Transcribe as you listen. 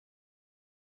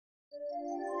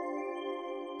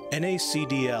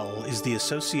NACDL is the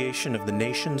association of the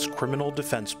nation's criminal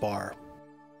defense bar.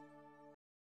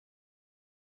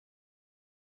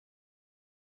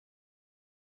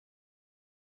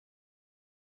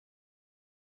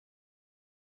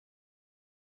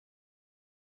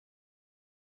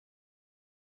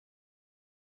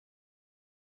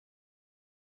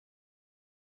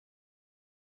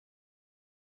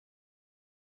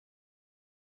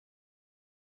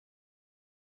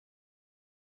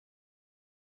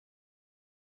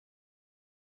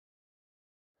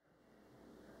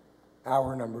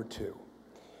 Hour number 2.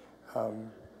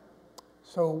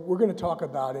 So we're going to talk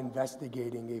about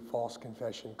investigating a false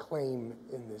confession claim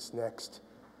in this next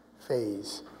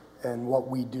phase and what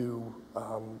we do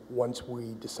once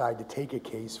we decide to take a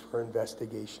case for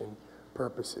investigation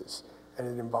purposes. And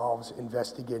it involves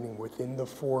investigating within the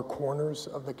 4 corners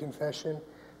of the confession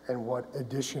and what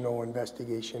additional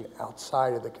investigation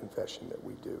outside of the confession that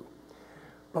we do.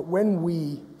 But when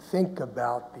we think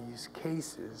about these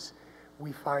cases,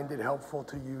 we find it helpful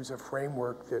to use a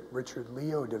framework that Richard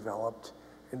Leo developed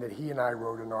and that he and I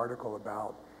wrote an article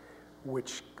about,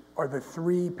 which are the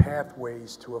 3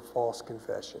 pathways to a false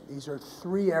confession. These are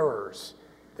 3 errors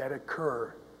that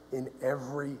occur in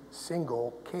every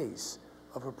single case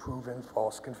of a proven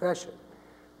false confession.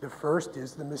 The first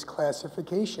is the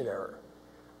misclassification error.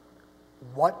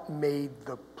 What made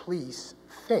the police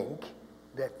think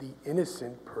that the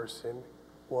innocent person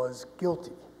was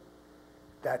guilty?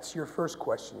 That's your first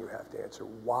question you have to answer.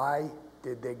 Why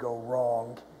did they go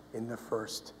wrong in the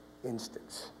first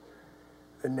instance?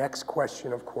 The next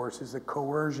question, of course, is the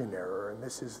coercion error, and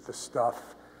this is the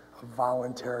stuff of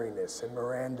voluntariness and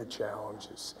Miranda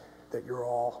challenges that you're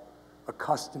all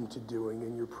accustomed to doing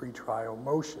in your pretrial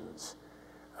motions.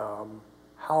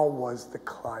 How was the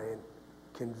client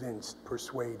convinced,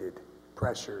 persuaded,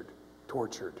 pressured,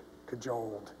 tortured,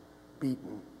 cajoled,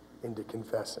 beaten into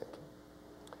confessing?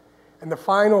 And the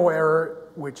final error,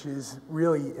 which is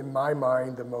really, in my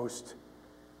mind, the most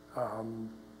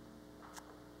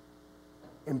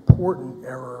important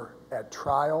error at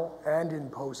trial and in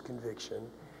post-conviction,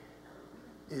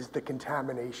 is the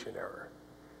contamination error.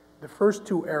 The first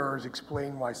 2 errors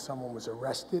explain why someone was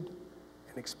arrested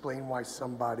and explain why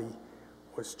somebody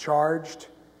was charged.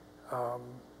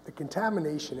 The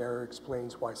contamination error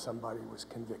explains why somebody was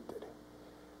convicted.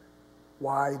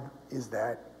 Why is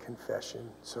that confession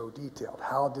so detailed?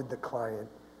 How did the client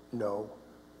know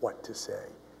what to say?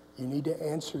 You need to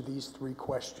answer these 3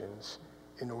 questions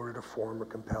in order to form a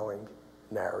compelling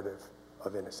narrative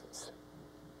of innocence.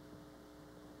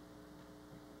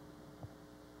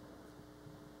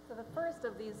 So the first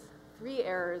of these 3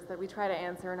 errors that we try to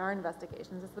answer in our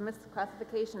investigations is the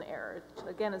misclassification error, which,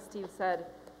 again, as Steve said,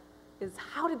 is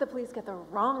how did the police get the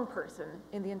wrong person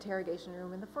in the interrogation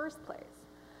room in the first place?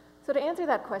 So to answer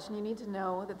that question, you need to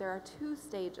know that there are 2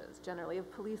 stages, generally,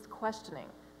 of police questioning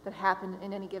that happen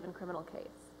in any given criminal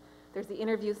case. There's the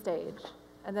interview stage,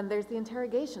 and then there's the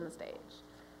interrogation stage.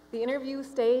 The interview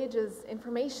stage is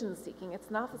information seeking.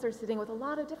 It's an officer sitting with a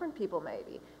lot of different people,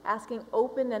 maybe, asking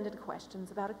open-ended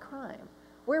questions about a crime.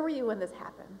 Where were you when this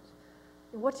happened?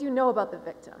 What do you know about the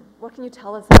victim? What can you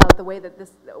tell us about the way that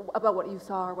about what you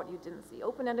saw or what you didn't see?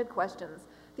 Open-ended questions.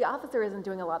 The officer isn't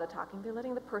doing a lot of talking. They're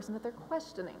letting the person that they're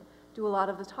questioning do a lot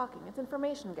of the talking. It's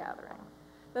information gathering.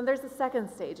 Then there's the second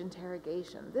stage,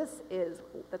 interrogation. This is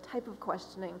the type of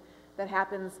questioning that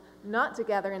happens not to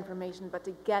gather information, but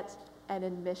to get an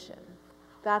admission.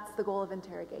 That's the goal of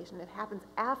interrogation. It happens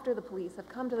after the police have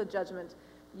come to the judgment,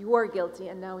 you are guilty,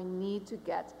 and now we need to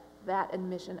get that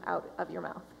admission out of your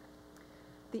mouth.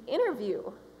 The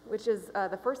interview, which is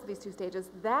the first of these 2 stages,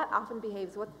 that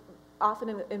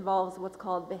often involves what's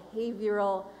called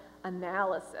behavioral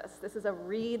analysis. This is a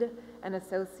Reed and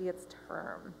Associates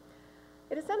term.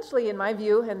 It essentially, in my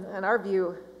view and our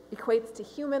view, equates to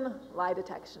human lie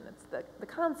detection. It's the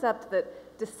concept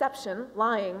that deception,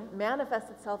 lying,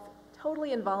 manifests itself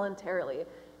totally involuntarily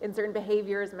in certain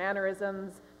behaviors,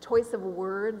 mannerisms, choice of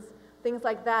words, things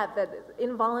like that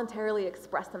involuntarily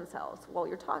express themselves while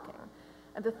you're talking.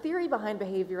 And the theory behind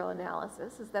behavioral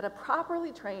analysis is that a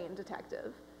properly trained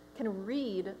detective can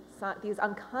read these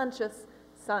unconscious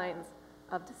signs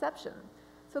of deception.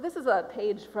 So this is a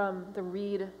page from the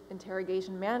Reed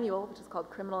Interrogation Manual, which is called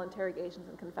Criminal Interrogations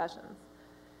and Confessions.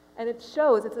 And it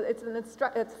shows, it's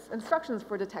instructions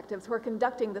for detectives who are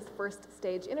conducting this first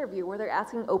stage interview where they're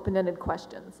asking open-ended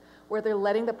questions, where they're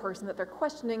letting the person that they're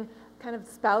questioning kind of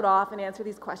spout off and answer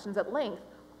these questions at length.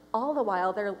 All the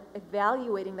while, they're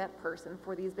evaluating that person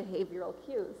for these behavioral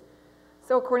cues.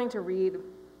 So according to Reed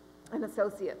and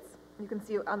Associates, you can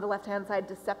see on the left-hand side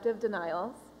deceptive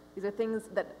denials. These are things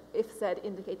that, if said,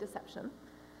 indicate deception.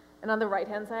 And on the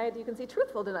right-hand side, you can see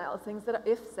truthful denials, things that,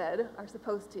 if said, are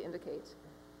supposed to indicate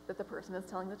that the person is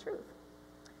telling the truth.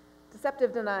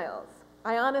 Deceptive denials.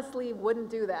 I honestly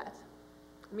wouldn't do that.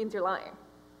 It means you're lying.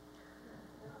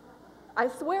 I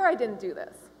swear I didn't do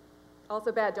this.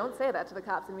 Also bad, don't say that to the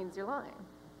cops, it means you're lying.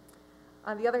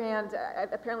 On the other hand,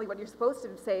 apparently what you're supposed to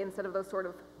say instead of those sort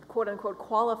of quote-unquote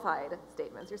qualified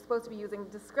statements, you're supposed to be using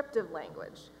descriptive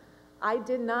language. I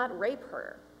did not rape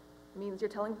her, means you're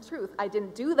telling the truth. I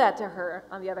didn't do that to her,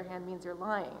 on the other hand, means you're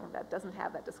lying. That doesn't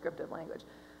have that descriptive language.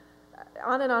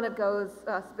 On and on it goes.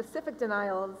 Specific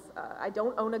denials, I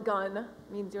don't own a gun,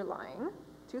 means you're lying.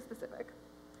 Too specific.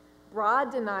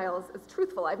 Broad denials is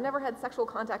truthful. I've never had sexual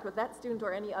contact with that student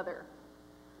or any other.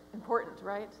 Important,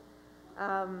 right?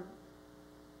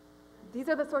 These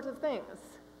are the sorts of things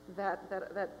that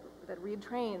Reed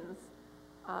trains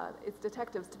its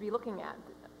detectives to be looking at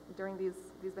during these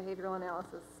behavioral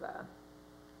analysis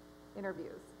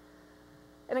interviews.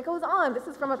 And it goes on. This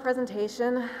is from a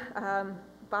presentation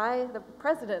by the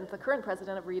current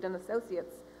president of Reed and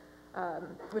Associates,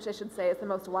 which I should say is the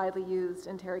most widely used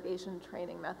interrogation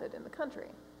training method in the country.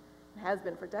 It has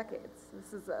been for decades.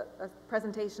 This is a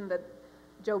presentation that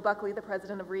Joe Buckley, the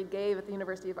president of Reed, gave at the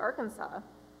University of Arkansas.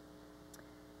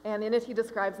 And in it, he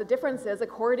describes the differences,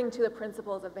 according to the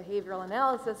principles of behavioral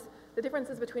analysis, the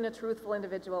differences between a truthful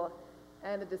individual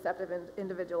and a deceptive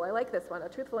individual. I like this one. A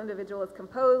truthful individual is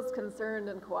composed, concerned,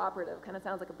 and cooperative. Kind of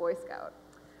sounds like a Boy Scout.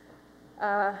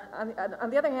 On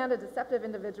the other hand, a deceptive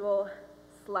individual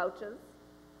slouches,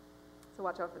 so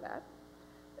watch out for that.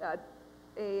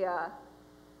 A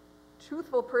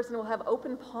truthful person will have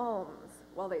open palms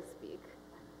while they speak.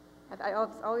 I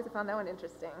always found that one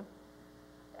interesting.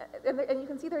 And you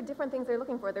can see there are different things they're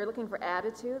looking for. They're looking for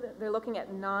attitude. They're looking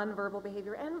at nonverbal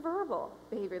behavior and verbal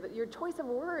behavior. That your choice of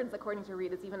words, according to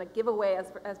Reed, is even a giveaway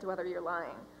as to whether you're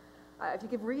lying. If you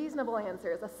give reasonable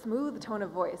answers, a smooth tone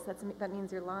of voice, that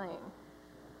means you're lying.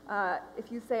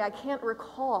 If you say, I can't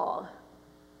recall,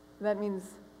 that means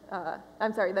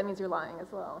you're lying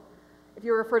as well. If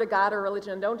you refer to God or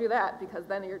religion, don't do that, because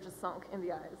then you're just sunk in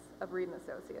the eyes of Reed and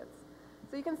Associates.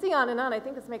 So you can see on and on. I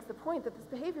think this makes the point that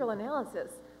this behavioral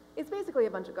analysis is basically a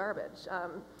bunch of garbage.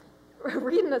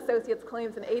 Reed and Associates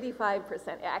claims an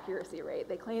 85% accuracy rate.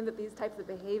 They claim that these types of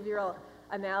behavioral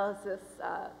analysis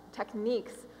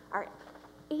techniques are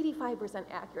 85%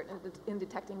 accurate in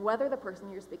detecting whether the person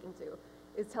you're speaking to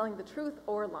is telling the truth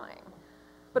or lying.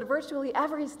 But virtually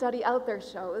every study out there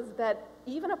shows that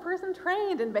even a person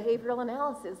trained in behavioral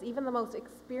analysis, even the most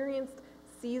experienced,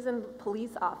 seasoned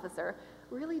police officer,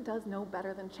 really does no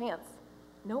better than chance.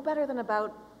 No better than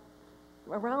about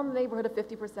around the neighborhood of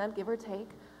 50%, give or take,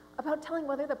 about telling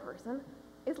whether the person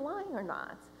is lying or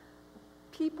not.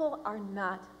 People are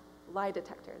not lie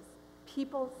detectors.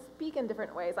 People speak in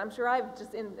different ways. I'm sure I've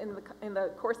just, in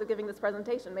the course of giving this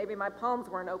presentation, maybe my palms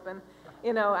weren't open.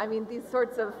 You know, I mean, these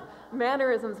sorts of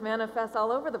mannerisms manifest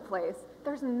all over the place.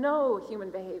 There's no human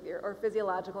behavior or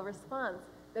physiological response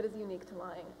that is unique to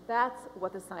lying. That's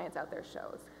what the science out there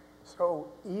shows. So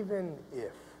even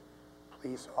if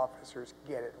police officers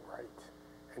get it right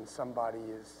and somebody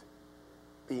is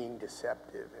being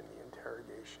deceptive in the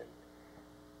interrogation,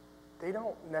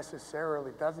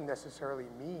 doesn't necessarily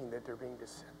mean that they're being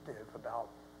deceptive about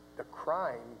the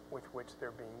crime with which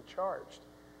they're being charged.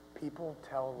 People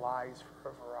tell lies for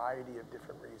a variety of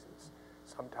different reasons,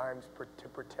 sometimes to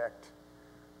protect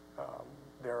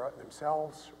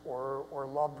themselves or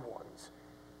loved ones.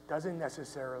 Doesn't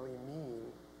necessarily mean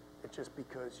that just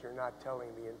because you're not telling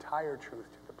the entire truth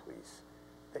to the police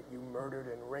that you murdered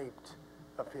and raped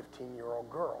a 15-year-old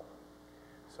girl.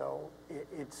 So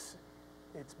it's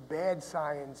bad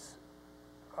science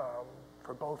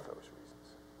for both those reasons.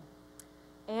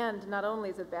 And not only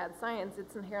is it bad science,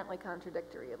 it's inherently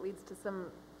contradictory. It leads to some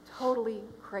totally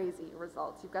crazy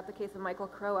results. You've got the case of Michael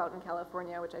Crow out in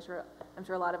California, which I'm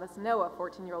sure a lot of us know. A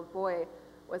 14-year-old boy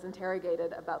was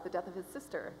interrogated about the death of his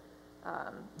sister,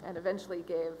 and eventually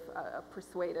gave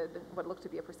what looked to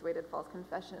be a persuaded false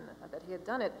confession that he had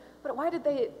done it. But why did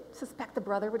they suspect the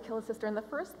brother would kill his sister in the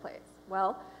first place?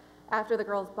 Well, after the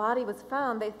girl's body was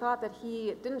found, they thought that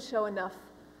he didn't show enough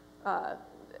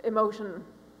emotion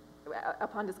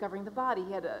upon discovering the body.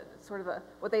 He had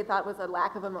what they thought was a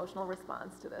lack of emotional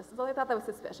response to this. So they thought that was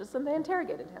suspicious, and they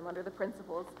interrogated him under the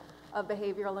principles of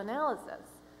behavioral analysis.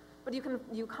 But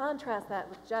you contrast that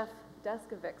with Jeff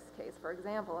Deskovic's case, for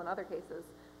example. In other cases,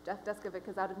 Jeff Deskovic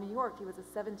is out of New York. He was a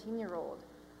 17-year-old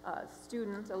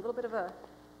student, he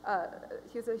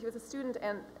was a student,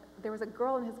 and there was a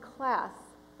girl in his class,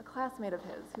 a classmate of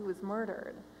his, who was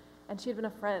murdered, and she had been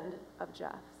a friend of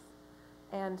Jeff's.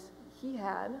 And he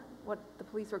had what the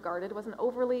police regarded was an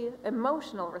overly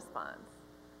emotional response.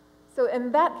 So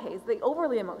in that case, the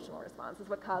overly emotional response is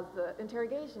what caused the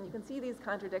interrogation. You can see these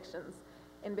contradictions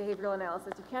in behavioral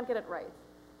analysis. You can't get it right,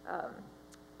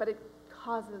 but it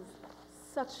causes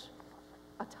such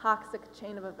a toxic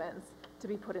chain of events to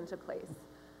be put into place.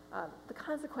 The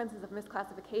consequences of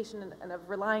misclassification and of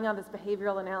relying on this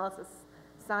behavioral analysis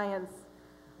science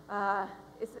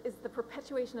is the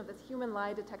perpetuation of this human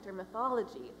lie detector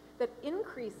mythology that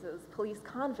increases police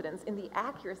confidence in the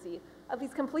accuracy of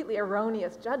these completely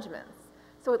erroneous judgments.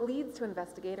 So it leads to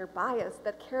investigator bias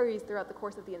that carries throughout the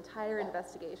course of the entire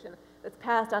investigation, that's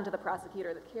passed on to the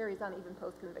prosecutor, that carries on even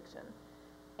post-conviction.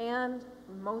 And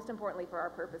most importantly for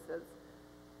our purposes,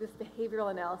 this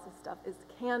behavioral analysis stuff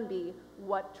can be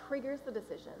what triggers the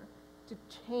decision to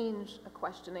change a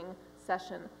questioning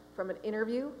session from an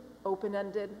interview,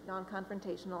 open-ended,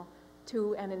 non-confrontational,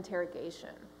 to an interrogation,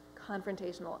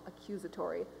 confrontational,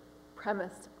 accusatory,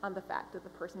 premised on the fact that the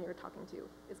person you're talking to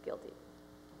is guilty.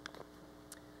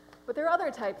 But there are other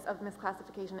types of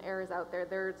misclassification errors out there.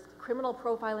 There's criminal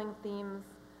profiling themes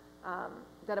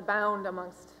that abound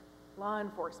amongst law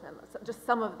enforcement, just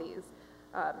some of these.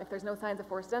 If there's no signs of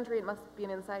forced entry, it must be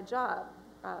an inside job.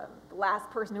 The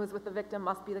last person who was with the victim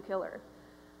must be the killer.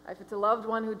 If it's a loved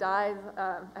one who dies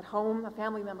at home, a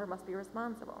family member must be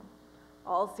responsible.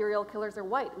 All serial killers are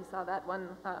white. We saw that one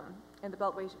in the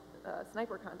Beltway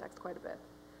sniper context quite a bit.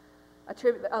 It's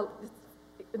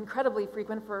incredibly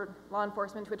frequent for law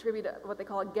enforcement to attribute what they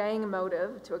call a gang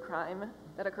motive to a crime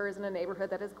that occurs in a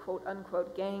neighborhood that is quote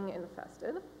unquote gang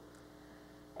infested.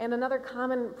 And another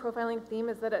common profiling theme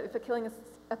is that if a killing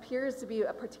appears to be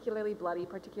particularly bloody,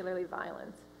 particularly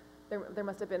violent, there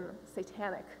must have been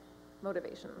satanic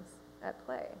motivations at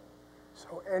play.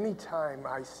 So anytime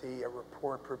I see a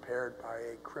report prepared by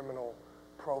a criminal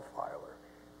profiler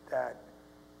that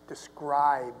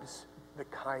describes the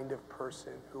kind of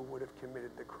person who would have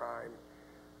committed the crime,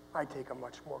 I take a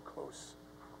much more close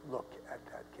look at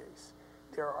that case.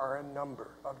 There are a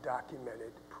number of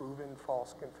documented, proven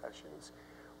false confessions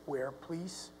where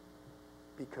police,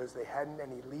 because they hadn't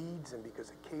any leads and because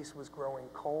the case was growing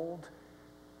cold,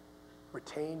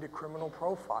 retained a criminal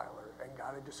profiler and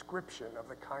got a description of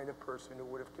the kind of person who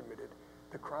would have committed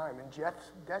the crime. In Jeff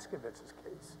Deskovitz's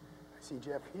case, I see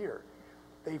Jeff here,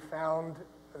 they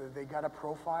got a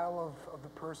profile of the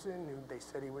person who they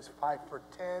said he was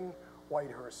 5'10",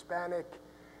 white or Hispanic,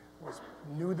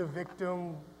 knew the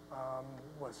victim,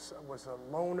 was a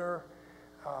loner,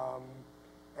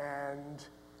 and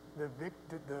the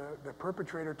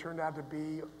perpetrator turned out to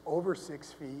be over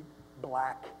 6 feet,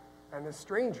 black, and a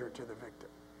stranger to the victim.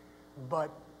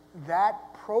 But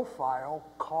that profile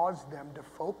caused them to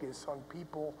focus on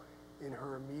people in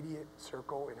her immediate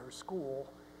circle, in her school,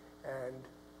 and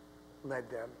led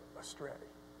them astray.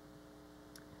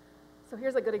 So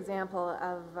here's a good example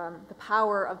of the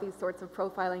power of these sorts of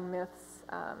profiling myths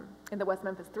in the West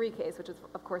Memphis 3 case, which is,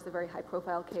 of course, a very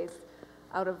high-profile case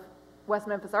out of West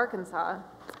Memphis, Arkansas,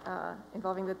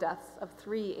 involving the deaths of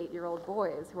 3 8-year-old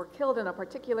boys who were killed in a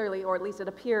particularly, or at least it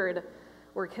appeared,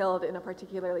 were killed in a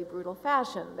particularly brutal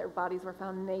fashion. Their bodies were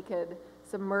found naked,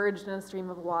 submerged in a stream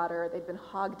of water. They'd been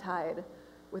hogtied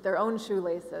with their own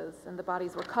shoelaces, and the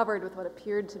bodies were covered with what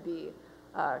appeared to be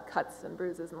cuts and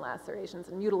bruises and lacerations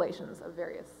and mutilations of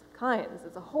various kinds.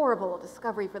 It's a horrible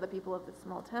discovery for the people of this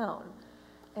small town,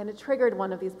 and it triggered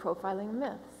one of these profiling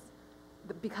myths.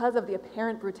 Because of the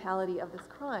apparent brutality of this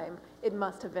crime, it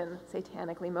must have been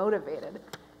satanically motivated.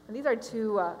 And these are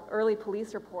 2 early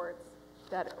police reports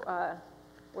that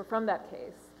were from that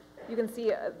case. You can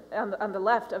see on the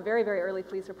left a very, very early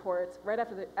police report right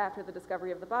after the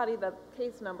discovery of the body, the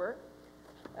case number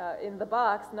in the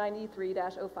box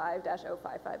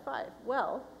 93-05-0555.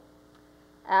 Well,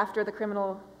 after the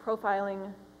criminal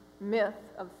profiling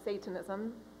myth of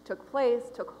Satanism took place,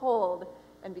 took hold,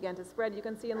 and began to spread, you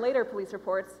can see in later police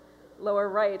reports, lower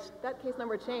right, that case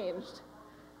number changed,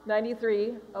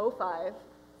 93-05-666.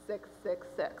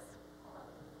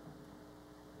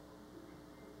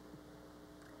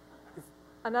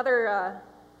 Another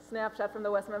snapshot from the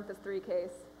West Memphis 3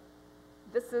 case.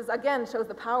 This is, again, shows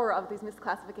the power of these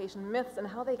misclassification myths and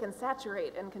how they can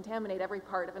saturate and contaminate every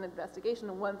part of an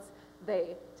investigation once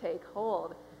they take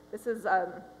hold. This is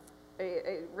a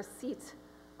receipt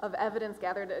of evidence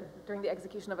gathered during the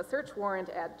execution of a search warrant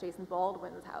at Jason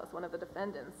Baldwin's house, one of the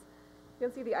defendants. You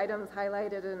can see the items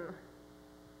highlighted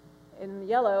in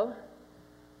yellow.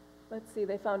 Let's see,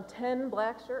 they found 10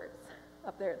 black shirts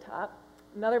up there at top,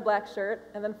 another black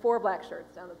shirt, and then 4 black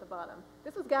shirts down at the bottom.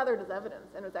 This was gathered as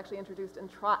evidence and was actually introduced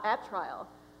at trial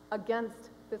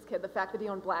against this kid, the fact that he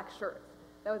owned black shirts.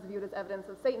 that was viewed as evidence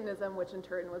of Satanism, which in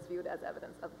turn was viewed as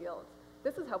evidence of guilt.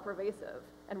 This is how pervasive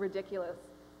and ridiculous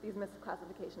these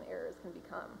misclassification errors can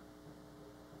become.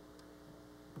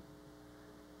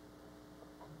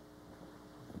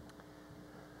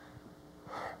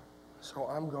 So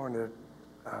I'm going to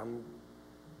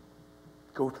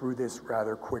go through this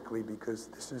rather quickly because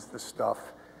this is the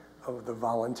stuff of the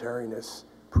voluntariness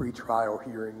pretrial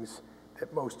hearings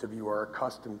that most of you are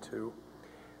accustomed to.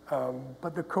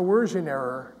 But the coercion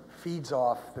error feeds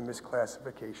off the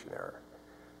misclassification error.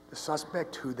 The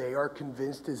suspect, who they are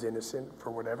convinced is innocent for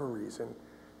whatever reason,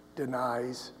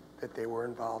 denies that they were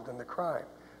involved in the crime.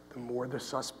 The more the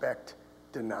suspect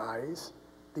denies,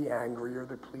 the angrier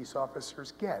the police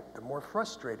officers get, the more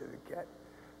frustrated they get.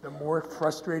 The more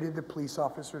frustrated the police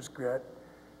officers get,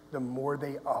 the more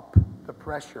they up the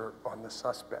pressure on the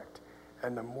suspect,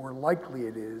 and the more likely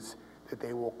it is that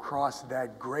they will cross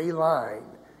that gray line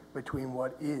between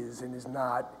what is and is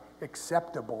not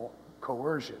acceptable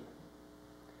coercion.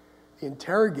 The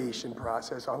interrogation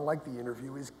process, unlike the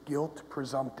interview, is guilt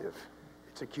presumptive.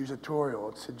 It's accusatorial,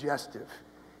 it's suggestive.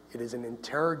 It is an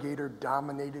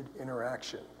interrogator-dominated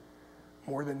interaction.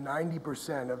 More than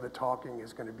 90% of the talking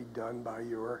is going to be done by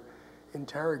your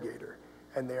interrogator,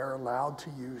 and they are allowed to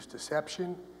use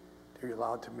deception, they're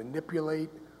allowed to manipulate,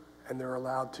 and they're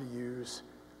allowed to use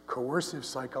coercive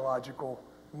psychological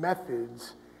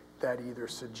methods that either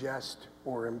suggest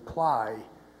or imply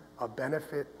a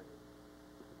benefit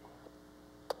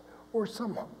or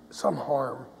some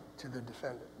harm to the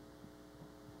defendant.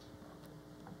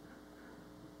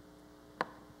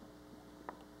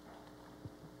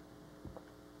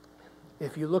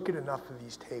 If you look at enough of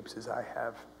these tapes as I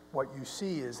have, what you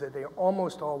see is that they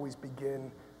almost always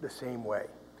begin the same way.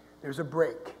 There's a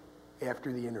break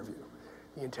after the interview.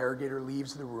 The interrogator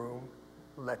leaves the room,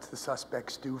 lets the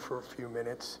suspect stew for a few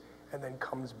minutes, and then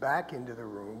comes back into the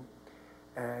room.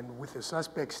 And with the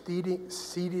suspect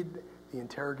seated, the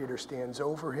interrogator stands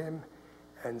over him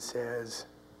and says,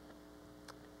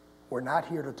 "We're not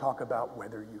here to talk about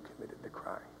whether you committed the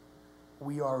crime.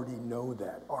 We already know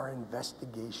that. Our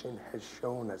investigation has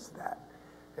shown us that."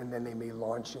 And then they may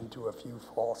launch into a few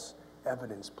false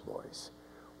evidence ploys.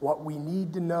 What we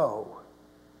need to know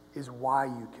is why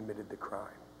you committed the crime,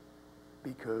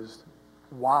 because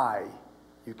why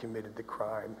you committed the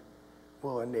crime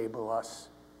will enable us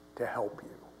to help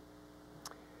you.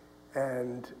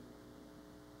 And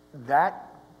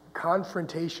that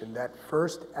confrontation, that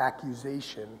first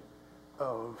accusation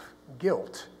of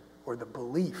guilt, or the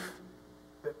belief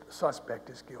that the suspect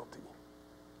is guilty,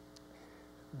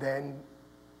 then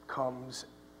comes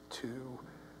to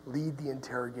lead the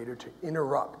interrogator to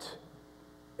interrupt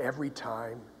every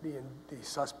time the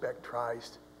suspect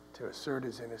tries to assert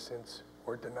his innocence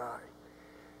or deny.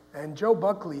 And Joe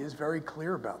Buckley is very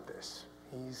clear about this.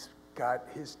 He's got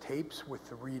his tapes with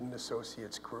the Reed and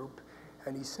Associates group,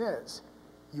 and he says,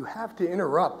 you have to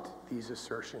interrupt these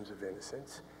assertions of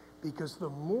innocence, because the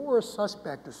more a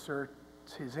suspect asserts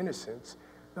his innocence,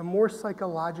 the more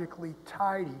psychologically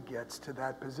tied he gets to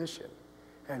that position.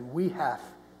 And we have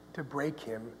to break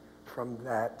him from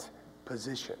that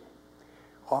position.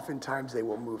 Oftentimes they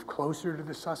will move closer to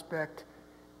the suspect,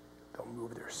 they'll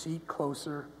move their seat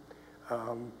closer,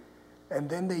 and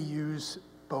then they use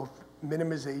both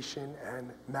minimization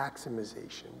and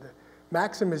maximization. The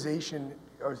maximization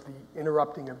is the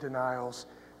interrupting of denials,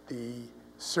 the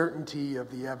certainty of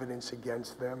the evidence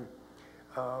against them,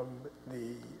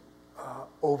 the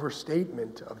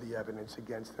overstatement of the evidence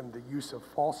against them, the use of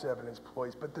false evidence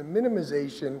ploys. But the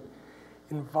minimization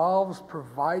involves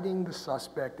providing the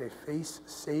suspect a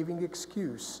face-saving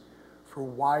excuse for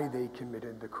why they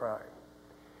committed the crime.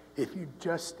 If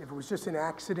it was just an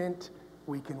accident,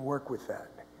 we can work with that.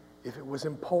 If it was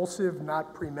impulsive,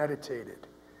 not premeditated,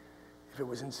 if it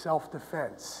was in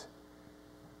self-defense,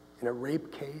 in a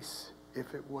rape case,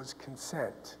 if it was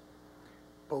consent,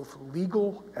 both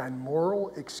legal and moral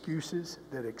excuses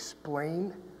that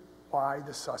explain why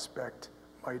the suspect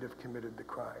might have committed the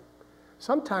crime.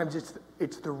 Sometimes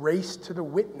it's the race to the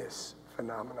witness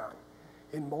phenomenon.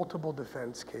 In multiple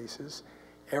defense cases,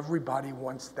 everybody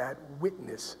wants that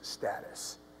witness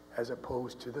status as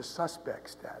opposed to the suspect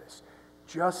status.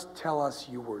 Just tell us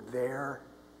you were there.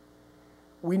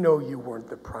 We know you weren't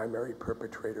the primary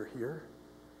perpetrator here.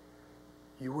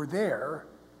 You were there,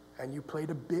 and you played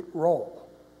a bit role.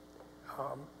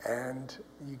 And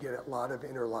you get a lot of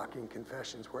interlocking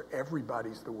confessions where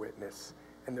everybody's the witness,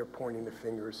 and they're pointing the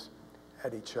fingers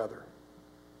at each other.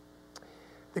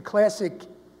 The classic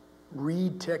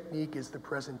Reed technique is the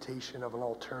presentation of an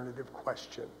alternative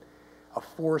question, a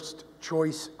forced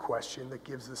choice question that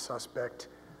gives the suspect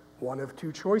one of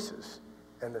two choices.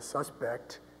 And the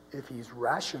suspect, if he's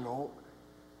rational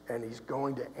and he's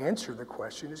going to answer the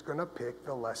question, is going to pick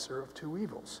the lesser of two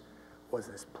evils. Was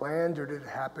this planned or did it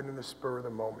happen in the spur of the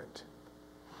moment?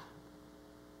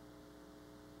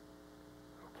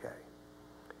 Okay.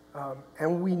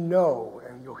 And we know,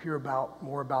 and you'll hear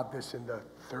more about this in the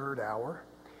third hour,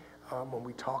 when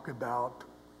we talk about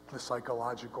the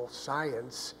psychological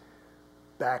science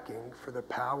backing for the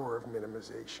power of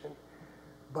minimization.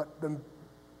 But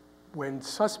when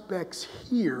suspects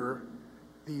hear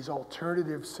these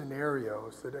alternative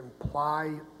scenarios that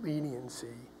imply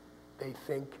leniency, they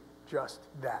think just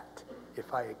that.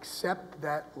 If I accept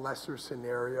that lesser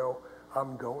scenario,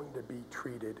 I'm going to be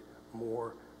treated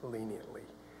more leniently.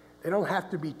 They don't have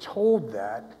to be told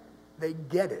that. They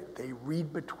get it. They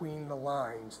read between the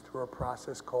lines through a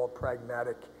process called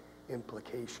pragmatic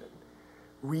implication.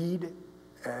 Reed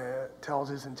tells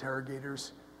his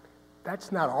interrogators,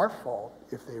 that's not our fault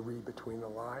if they read between the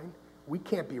line. We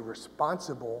can't be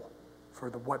responsible for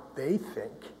what they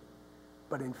think.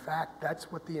 But in fact,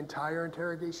 that's what the entire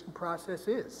interrogation process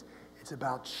is. It's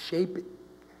about shaping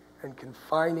and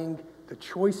confining the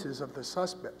choices of the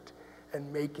suspect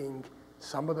and making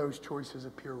some of those choices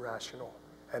appear rational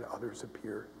and others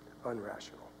appear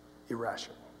irrational.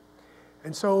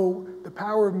 And so the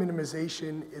power of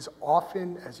minimization is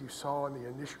often, as you saw in the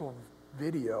initial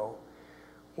video,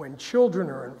 when children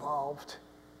are involved,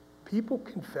 people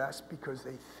confess because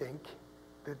they think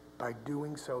that by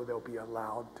doing so, they'll be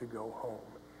allowed to go home.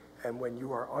 And when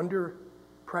you are under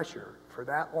pressure for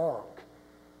that long,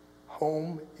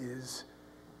 home is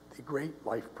the great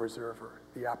life preserver,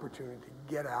 the opportunity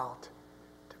to get out,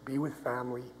 to be with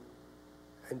family,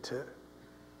 and to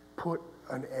put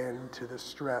an end to the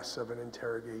stress of an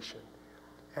interrogation.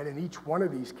 And in each one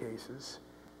of these cases,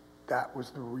 that was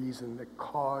the reason that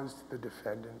caused the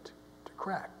defendant to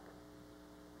crack.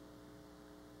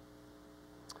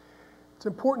 It's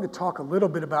important to talk a little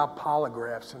bit about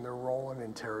polygraphs and their role in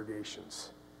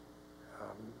interrogations.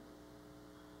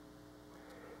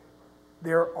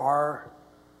 There are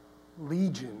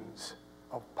legions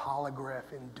of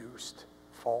polygraph-induced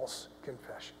false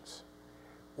confessions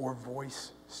or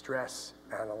voice stress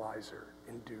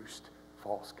analyzer-induced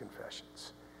false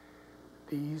confessions.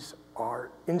 These are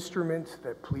instruments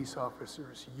that police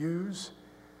officers use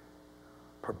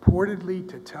purportedly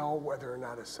to tell whether or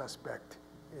not a suspect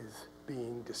is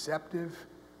being deceptive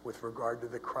with regard to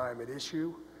the crime at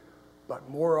issue, but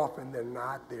more often than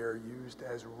not, they are used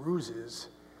as ruses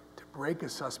to break a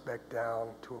suspect down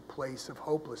to a place of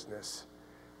hopelessness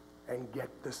and get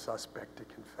the suspect to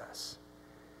confess.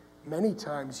 Many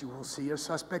times you will see a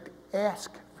suspect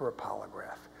ask for a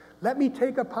polygraph. Let me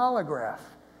take a polygraph.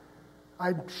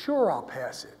 I'm sure I'll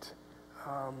pass it.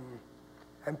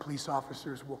 And police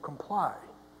officers will comply.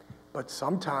 But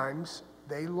sometimes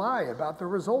they lie about the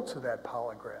results of that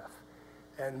polygraph.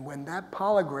 And when that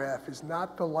polygraph is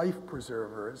not the life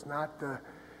preserver, is not the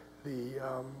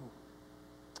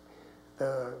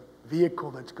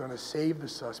vehicle that's going to save the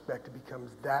suspect, it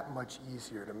becomes that much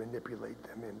easier to manipulate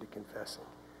them into confessing.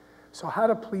 So how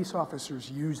do police officers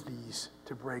use these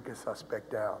to break a suspect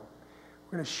down?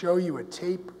 We're going to show you a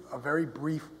tape, a very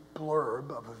brief blurb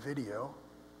of a video.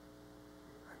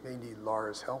 I may need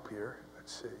Laura's help here.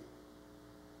 Let's see.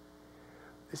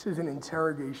 This is an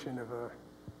interrogation of a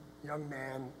young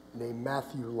man named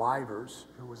Matthew Livers,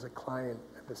 who was a client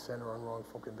at the Center on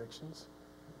Wrongful Convictions.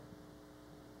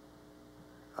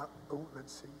 Oh,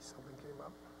 let's see, something came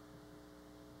up.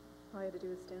 All you had to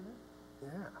do is stand up?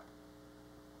 Yeah.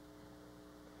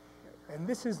 And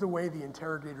this is the way the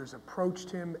interrogators approached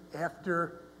him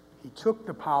after he took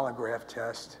the polygraph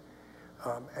test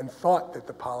and thought that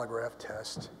the polygraph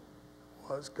test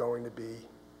was going to be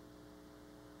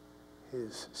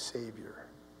his savior.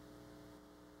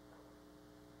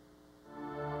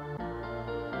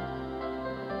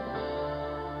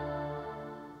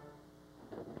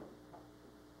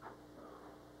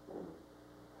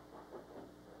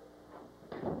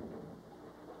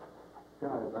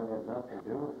 Guys, I had nothing to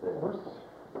do with it.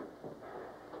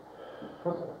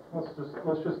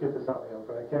 Let's just get this out in the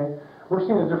open, okay? We're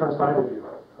seeing a different side of you,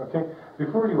 okay?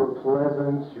 Before you were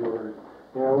pleasant,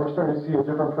 we're starting to see a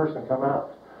different person come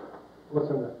out.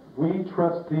 Listen, we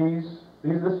trust these.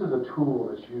 This is a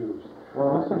tool that's used.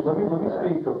 Well, listen, let me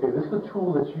speak, okay? This is a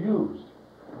tool that's used,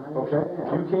 okay?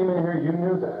 You came in here, you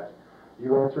knew that.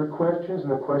 You answered questions,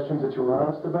 and the questions that you were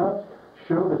honest about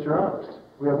show that you're honest.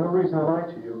 We have no reason to lie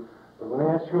to you. But when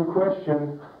I ask you a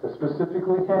question that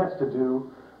specifically has to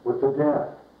do with the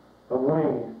death of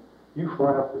Wayne, you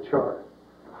fly off the chart.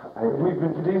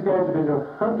 These guys have been doing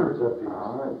hundreds of these.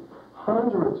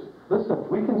 Hundreds. Listen,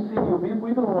 we can see you.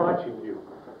 We've been watching you.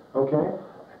 okay?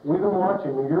 We've been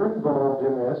watching. You're involved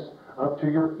in this up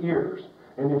to your ears.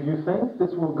 And if you think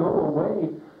this will go away,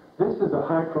 this is a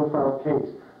high-profile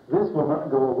case. This will not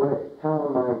go away. How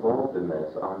am I involved in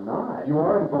this? I'm not. You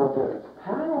are involved in it.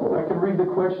 How? I can read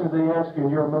the questions they ask you,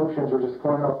 and your emotions are just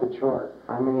flying off the chart.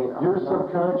 I mean, Your I'm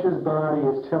not- subconscious body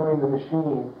is telling the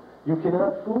machine, you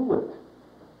cannot fool it.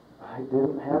 I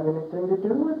didn't have anything to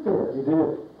do with this. You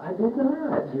did. I did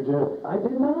not. You did. I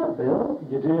did not, Bill.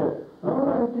 You did. No,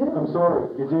 I didn't. I'm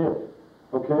sorry, you did.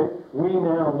 Okay? We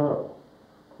now know.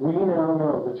 We now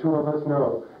know, the two of us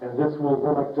know, and this will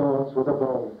go like donuts with a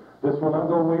bone. This will not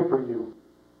go away for you.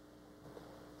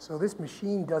 So this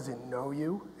machine doesn't know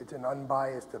you. It's an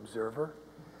unbiased observer.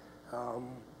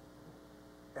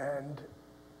 And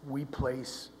we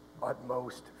place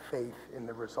utmost faith in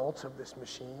the results of this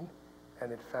machine,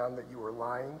 and it found that you were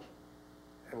lying.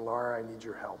 And Laura, I need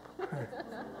your help.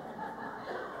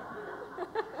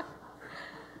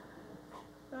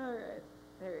 All right,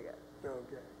 there you go.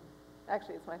 Okay.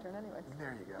 Actually, it's my turn anyway.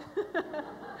 There you go.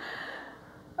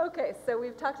 Okay, so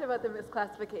we've talked about the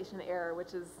misclassification error,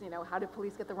 which is, how did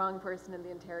police get the wrong person in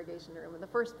the interrogation room in the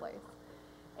first place?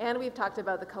 And we've talked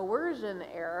about the coercion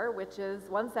error, which is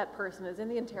once that person is in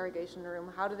the interrogation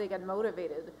room, how do they get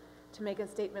motivated to make a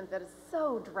statement that is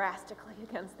so drastically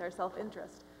against their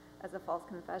self-interest as a false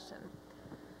confession?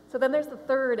 So then there's the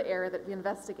third error that we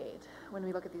investigate when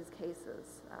we look at these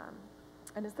cases,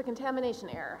 and it's the contamination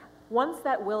error. Once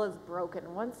that will is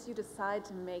broken, once you decide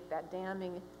to make that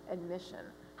damning admission,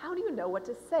 how do you know what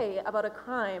to say about a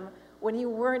crime when you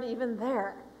weren't even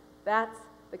there? That's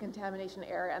the contamination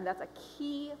error, and that's a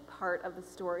key part of the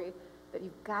story that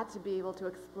you've got to be able to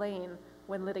explain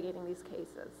when litigating these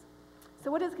cases.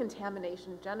 So what is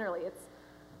contamination generally? It's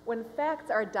when facts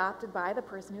are adopted by the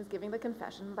person who's giving the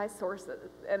confession by sources,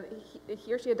 and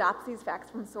he or she adopts these facts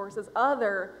from sources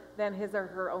other than his or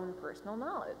her own personal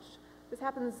knowledge. This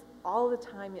happens all the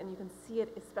time, and you can see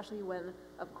it especially when,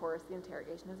 of course, the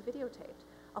interrogation is videotaped.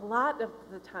 A lot of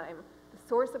the time, the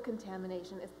source of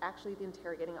contamination is actually the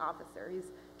interrogating officer.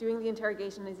 He's doing the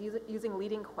interrogation, he's using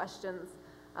leading questions,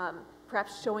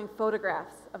 perhaps showing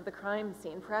photographs of the crime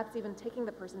scene, perhaps even taking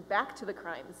the person back to the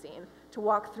crime scene to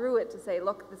walk through it to say,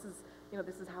 look, this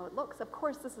is how it looks. Of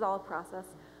course, this is all a process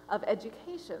of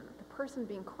education. The person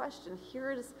being questioned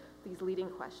hears these leading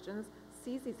questions,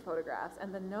 sees these photographs,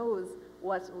 and then knows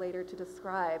what later to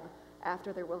describe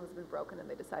after their will has been broken and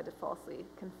they decide to falsely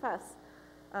confess.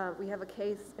 We have a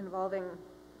case involving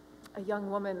a young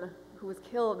woman who was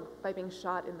killed by being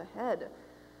shot in the head.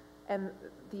 And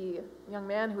the young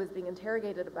man who was being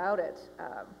interrogated about it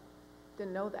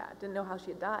didn't know that, didn't know how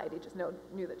she had died. He just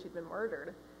knew that she'd been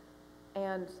murdered.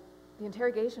 And the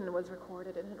interrogation was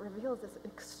recorded, and it reveals this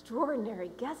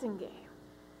extraordinary guessing game.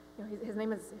 His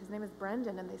name is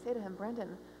Brendan, and they say to him,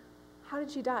 Brendan, how did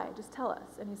she die? Just tell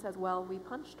us. And he says, well, we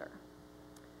punched her.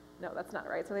 No, that's not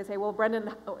right. So they say, well, Brendan,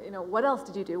 what else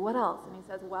did you do? What else? And he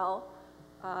says, well,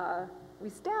 we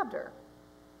stabbed her.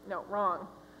 No, wrong.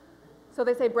 So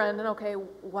they say, Brendan, okay,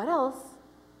 what else?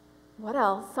 What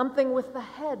else? Something with the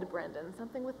head, Brendan,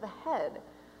 something with the head.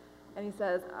 And he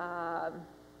says,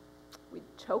 we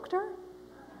choked her?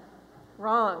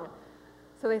 Wrong.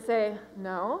 So they say,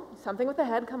 no, something with the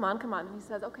head, come on, come on. And he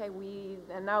says, okay,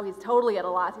 and now he's totally at a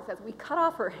loss. He says, we cut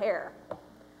off her hair.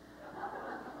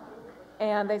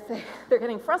 And they say, they're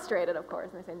getting frustrated, of course,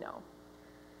 and they say, no.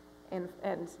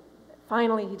 And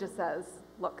finally he just says,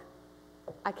 look,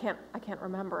 I can't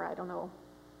remember, I don't know,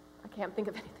 I can't think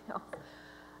of anything else.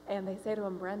 And they say to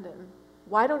him, Brendan,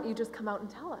 why don't you just come out and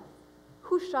tell us?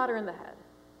 Who shot her in the head?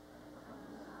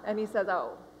 And he says,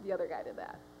 oh, the other guy did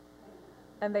that.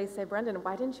 And they say, Brendan,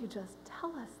 why didn't you just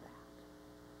tell us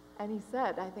that? And he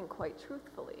said, I think quite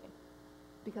truthfully,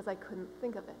 because I couldn't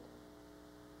think of it.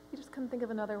 He just couldn't think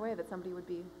of another way that somebody would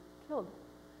be killed.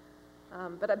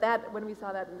 But when we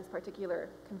saw that in this particular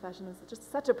confession, it was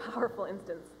just such a powerful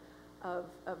instance of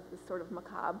this sort of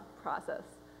macabre process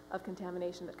of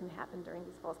contamination that can happen during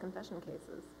these false confession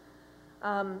cases.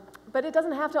 But it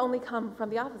doesn't have to only come from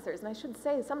the officers. And I should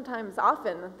say,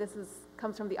 often, this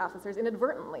comes from the officers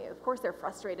inadvertently. Of course, they're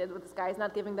frustrated with this guy's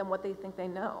not giving them what they think they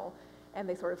know, and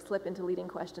they sort of slip into leading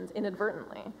questions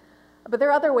inadvertently. But there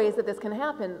are other ways that this can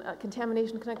happen.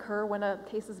 Contamination can occur when a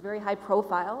case is very high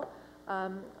profile,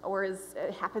 or it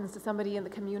happens to somebody in the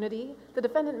community. The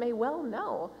defendant may well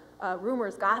know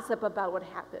rumors, gossip about what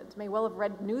happened, may well have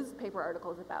read newspaper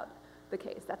articles about the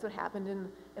case. That's what happened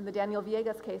in the Daniel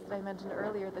Villegas case that I mentioned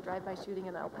earlier, the drive-by shooting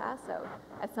in El Paso.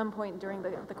 At some point during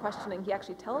the questioning, he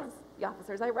actually tells the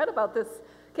officers, I read about this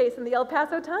case in the El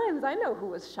Paso Times. I know who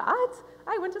was shot.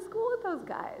 I went to school with those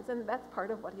guys. And that's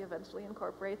part of what he eventually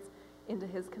incorporates into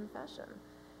his confession.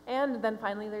 And then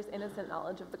finally, there's innocent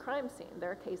knowledge of the crime scene.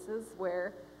 There are cases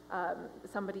where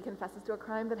somebody confesses to a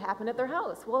crime that happened at their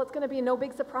house. Well, it's going to be no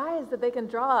big surprise that they can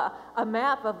draw a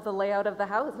map of the layout of the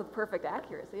house with perfect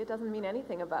accuracy. It doesn't mean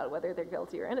anything about whether they're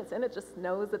guilty or innocent. It just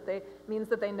means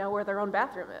that they know where their own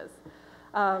bathroom is.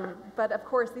 But of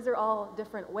course, these are all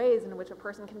different ways in which a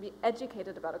person can be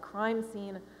educated about a crime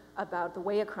scene, about the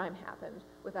way a crime happened,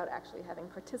 without actually having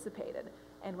participated.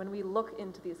 And when we look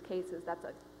into these cases, that's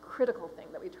a critical thing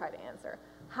that we try to answer.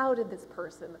 How did this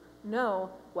person know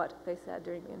what they said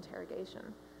during the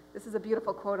interrogation? This is a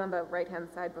beautiful quote on the right-hand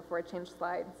side before I change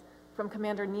slides from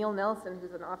Commander Neil Nelson,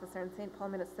 who's an officer in St. Paul,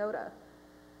 Minnesota.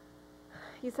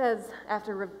 He says,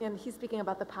 and he's speaking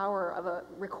about the power of a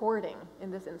recording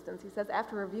in this instance. He says,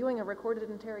 after reviewing a recorded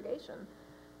interrogation,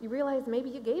 you realize maybe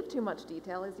you gave too much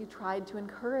detail as you tried to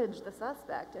encourage the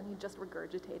suspect, and he just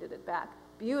regurgitated it back.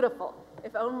 Beautiful.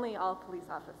 If only all police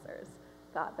officers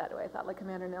thought that way, thought like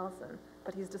Commander Nelson,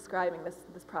 but he's describing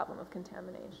this problem of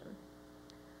contamination.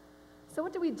 So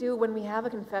what do we do when we have a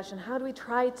confession? How do we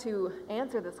try to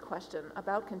answer this question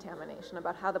about contamination,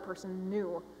 about how the person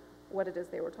knew what it is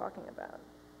they were talking about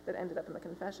that ended up in the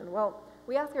confession? Well,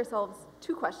 we ask ourselves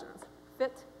two questions: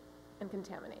 fit and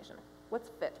contamination. What's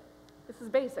fit? This is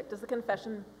basic. Does the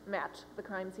confession match the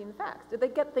crime scene facts? Did they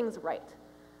get things right?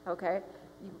 Okay?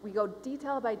 We go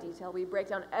detail by detail. We break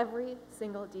down every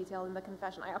single detail in the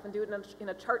confession. I often do it in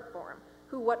a chart form.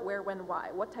 Who, what, where, when, why.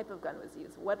 What type of gun was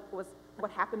used?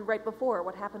 What happened right before?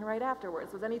 What happened right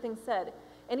afterwards? Was anything said?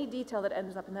 Any detail that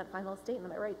ends up in that final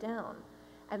statement I write down.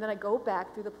 And then I go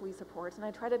back through the police reports and I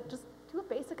try to just do a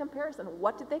basic comparison.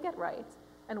 What did they get right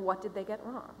and what did they get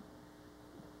wrong?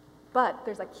 But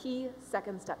there's a key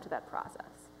second step to that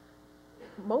process.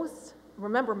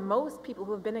 Remember, most people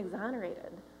who have been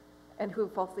exonerated and who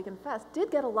have falsely confessed did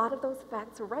get a lot of those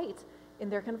facts right in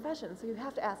their confession. So you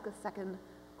have to ask a second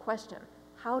question.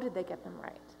 How did they get them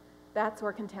right? That's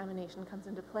where contamination comes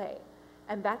into play.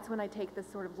 And that's when I take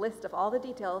this sort of list of all the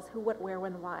details, who, what, where,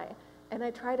 when, why, and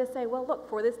I try to say, well, look,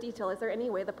 for this detail, is there any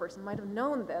way the person might have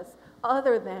known this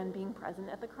other than being present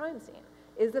at the crime scene?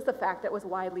 Is this a fact that was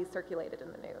widely circulated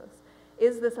in the news?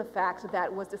 Is this a fact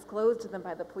that was disclosed to them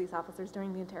by the police officers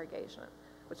during the interrogation?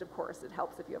 Which, of course, it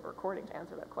helps if you have a recording to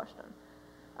answer that question.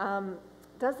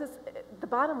 The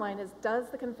bottom line is, does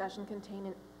the confession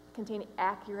contain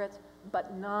accurate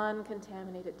but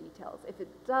non-contaminated details? If it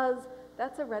does,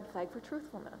 that's a red flag for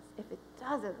truthfulness. If it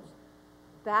doesn't,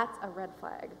 that's a red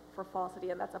flag for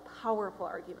falsity, and that's a powerful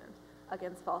argument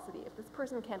against falsity. If this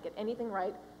person can't get anything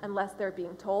right unless they're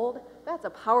being told, that's a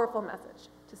powerful message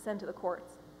to send to the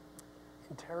courts.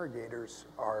 Interrogators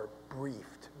are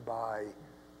briefed by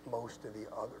most of the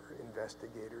other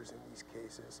investigators in these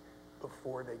cases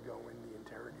before they go in the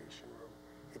interrogation room.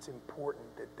 It's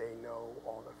important that they know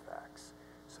all the facts.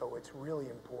 So it's really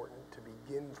important to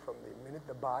begin from the minute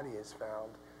the body is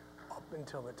found up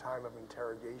until the time of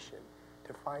interrogation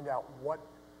to find out what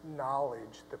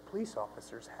knowledge the police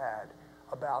officers had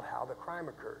about how the crime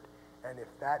occurred. And if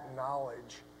that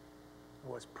knowledge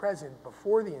was present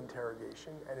before the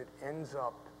interrogation and it ends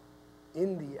up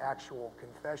in the actual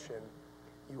confession,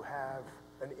 you have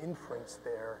an inference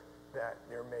there that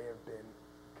there may have been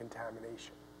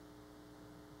contamination.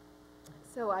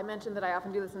 So I mentioned that I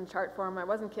often do this in chart form. I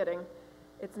wasn't kidding.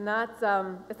 It's not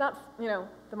the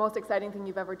most exciting thing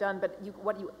you've ever done, but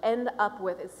what you end up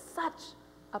with is such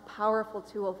a powerful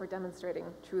tool for demonstrating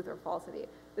truth or falsity.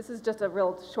 This is just a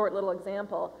real short little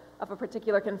example of a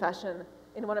particular confession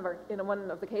in one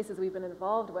of the cases we've been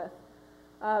involved with.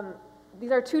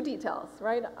 These are two details,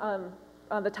 right?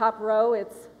 On the top row,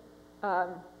 it's a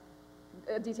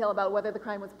detail about whether the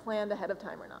crime was planned ahead of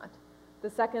time or not. The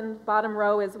second bottom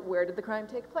row is where did the crime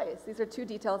take place. These are two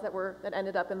details that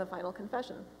ended up in the final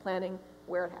confession, planning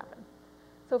where it happened.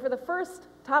 So for the first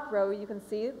top row, you can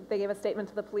see they gave a statement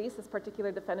to the police. This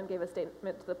particular defendant gave a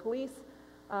statement to the police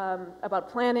about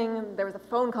planning. There was a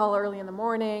phone call early in the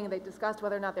morning. They discussed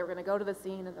whether or not they were going to go to the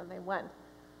scene, and then they went.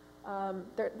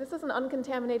 This is an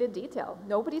uncontaminated detail.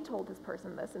 Nobody told this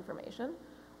person this information.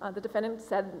 The defendant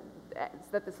said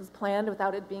that this was planned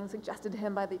without it being suggested to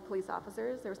him by the police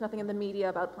officers. There was nothing in the media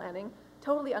about planning,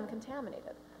 totally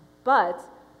uncontaminated. But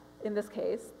in this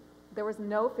case, there was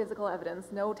no physical evidence,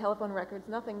 no telephone records,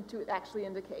 nothing to actually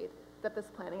indicate that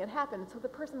this planning had happened. So the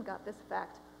person got this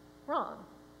fact wrong.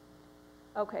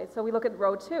 Okay, so we look at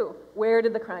row 2. Where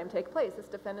did the crime take place? This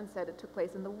defendant said it took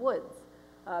place in the woods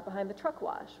behind the truck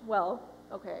wash. Well,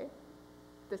 okay,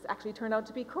 this actually turned out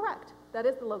to be correct. That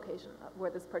is the location where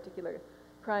this particular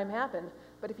crime happened.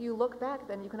 But if you look back,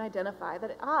 then you can identify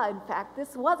that, in fact,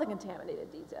 this was a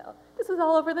contaminated detail. This was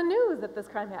all over the news that this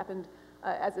crime happened,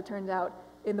 as it turned out,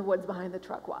 in the woods behind the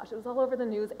truck wash. It was all over the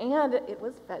news, and it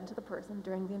was fed to the person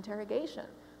during the interrogation.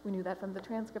 We knew that from the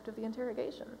transcript of the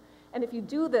interrogation. And if you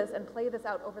do this and play this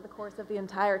out over the course of the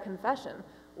entire confession,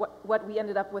 what we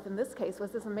ended up with in this case was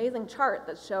this amazing chart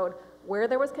that showed where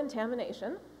there was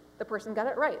contamination, the person got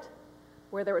it right.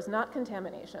 Where there was not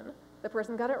contamination, the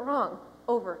person got it wrong,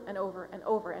 over and over and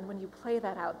over. And when you play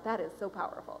that out, that is so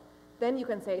powerful. Then you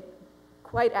can say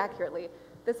quite accurately,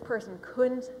 this person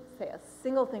couldn't say a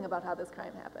single thing about how this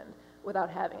crime happened without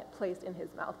having it placed in his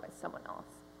mouth by someone else.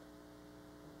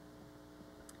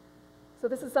 So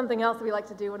this is something else we like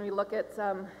to do when we look at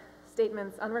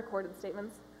statements, unrecorded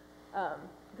statements.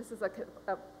 This is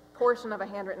a portion of a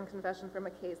handwritten confession from a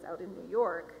case out in New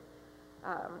York.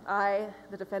 I,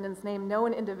 the defendant's name, know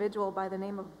an individual by the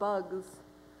name of Bugs,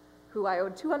 who I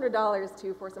owed $200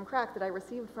 to for some crack that I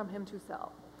received from him to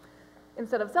sell.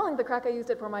 Instead of selling the crack, I used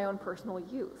it for my own personal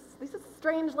use. This is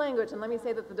strange language, and let me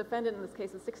say that the defendant in this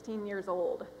case is 16 years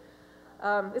old.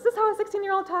 Is this how a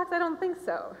 16-year-old talks? I don't think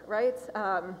so, right?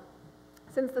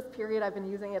 Since this period, I've been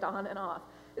using it on and off.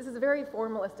 This is very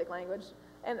formalistic language,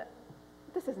 and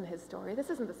this isn't his story. This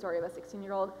isn't the story of a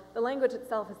 16-year-old. The language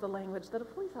itself is the language that a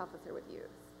police officer would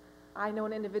use. I know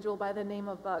an individual by the name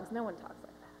of Bugs. No one talks like that.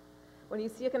 When you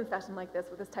see a confession like this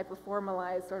with this type of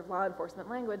formalized sort of law enforcement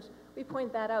language, we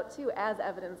point that out too as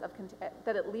evidence of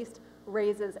that at least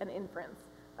raises an inference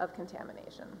of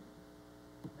contamination.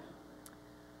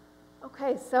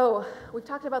 Okay, so we've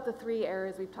talked about the three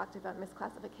errors. We've talked about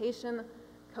misclassification,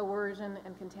 coercion,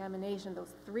 and contamination,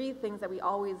 those three things that we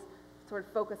always sort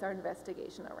of focus our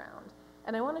investigation around.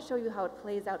 And I want to show you how it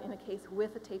plays out in a case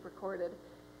with a tape-recorded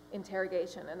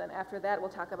interrogation, and then after that we'll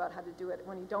talk about how to do it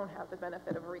when you don't have the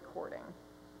benefit of a recording.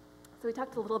 So we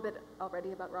talked a little bit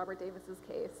already about Robert Davis's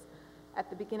case. At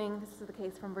the beginning, this is the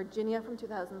case from Virginia from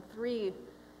 2003,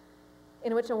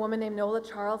 in which a woman named Nola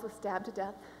Charles was stabbed to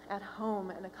death at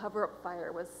home and a cover-up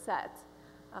fire was set,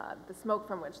 the smoke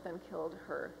from which then killed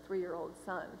her 3-year-old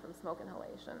son from smoke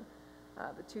inhalation.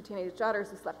 The two teenage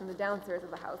daughters who slept in the downstairs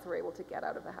of the house were able to get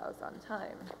out of the house on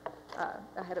time,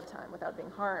 ahead of time, without being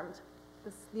harmed.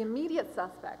 The immediate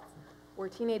suspects were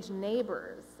teenage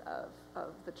neighbors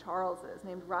of the Charleses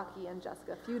named Rocky and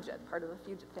Jessica Fugit, part of the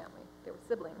Fugit family. They were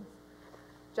siblings.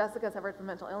 Jessica suffered from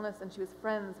mental illness, and she was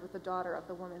friends with the daughter of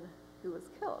the woman who was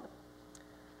killed.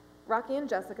 Rocky and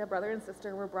Jessica, brother and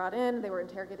sister, were brought in. They were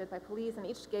interrogated by police, and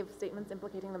each gave statements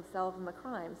implicating themselves in the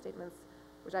crime, statements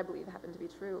which I believe happened to be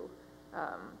true.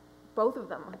 Both of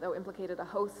them, though, implicated a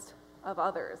host of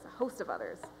others,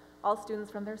 all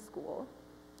students from their school,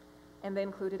 and they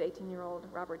included 18-year-old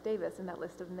Robert Davis in that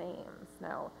list of names.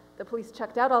 Now, the police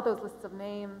checked out all those lists of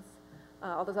names,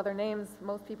 all those other names.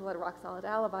 Most people had rock-solid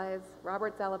alibis.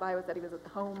 Robert's alibi was that he was at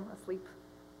home, asleep.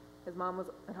 His mom was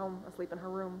at home, asleep in her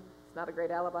room. It's not a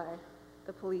great alibi.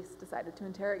 The police decided to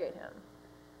interrogate him.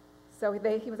 So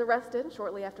he was arrested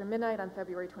shortly after midnight on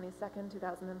February 22nd,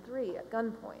 2003 at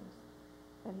gunpoint.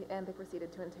 And they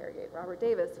proceeded to interrogate Robert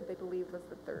Davis, who they believed was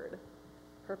the third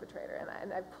perpetrator.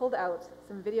 And I pulled out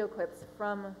some video clips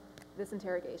from this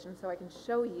interrogation so I can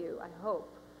show you, I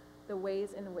hope, the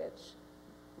ways in which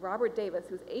Robert Davis,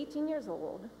 who's 18 years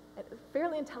old, a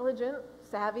fairly intelligent,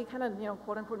 savvy, kind of,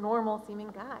 quote-unquote normal-seeming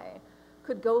guy,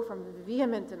 could go from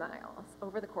vehement denials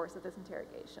over the course of this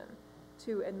interrogation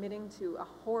to admitting to a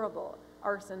horrible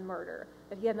arson murder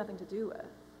that he had nothing to do with.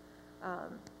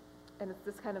 And it's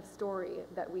this kind of story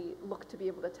that we look to be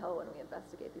able to tell when we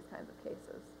investigate these kinds of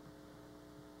cases.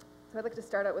 So I'd like to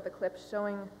start out with a clip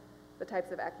showing the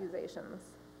types of accusations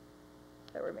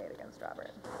that were made against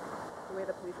Robert, the way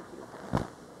the police accused him.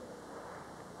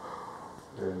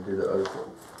 And do the other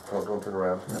thing. Don't turn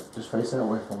around. Yep, just face that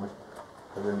way for me.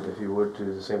 And then if you would, do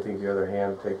the same thing with your other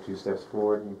hand. Take 2 steps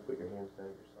forward and you put your hands down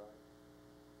at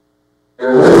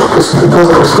your side.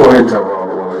 Let's go ahead and tell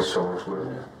Robert what his shoulders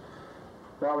were.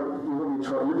 Robert,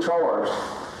 you're charged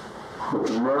with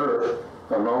the murder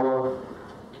of Nola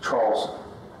Charles,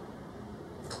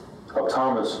 of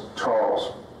Thomas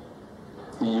Charles.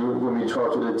 You will be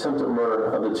charged with the attempted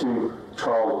murder of the 2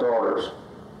 Charles daughters,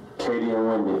 Katie and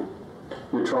Wendy.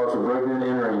 You're charged with breaking and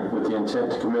entering with the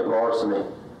intent to commit larceny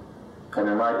and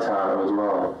the nighttime as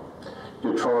well.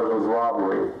 You're charged with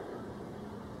robbery.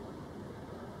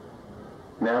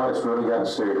 Now it's really gotten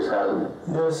serious, hasn't it?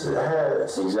 Yes, it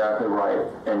has. Exactly right.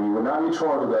 And you would not be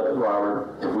charged with that,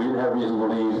 Robert, if we didn't have reason to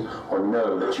believe or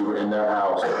know that you were in that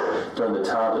house during the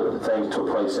time that the things took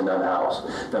place in that house.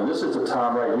 Now, this is the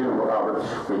time right here, Robert,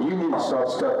 where you need to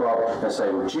step up and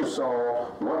say what you saw,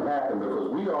 what happened, because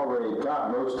we already got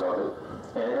most of it.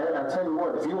 And I tell you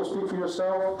what, if you don't speak for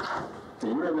yourself,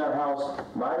 then you're in that house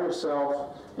by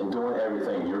yourself and doing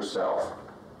everything yourself.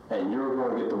 And you're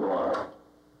going to get the blunt.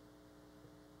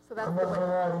 So that's I'm the not gonna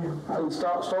lie to you. And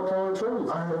start telling the truth.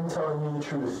 I am telling you the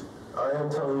truth. I am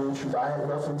telling you the truth. I had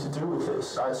nothing to do with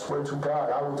this. I swear to God,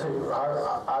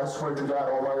 I swear to God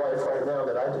all my life right now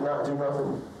that I did not do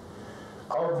nothing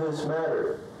of this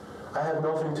matter. I had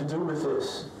nothing to do with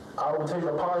this. I will take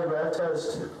a polygraph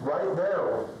test right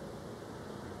now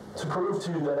to prove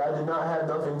to you that I did not have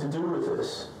nothing to do with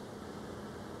this.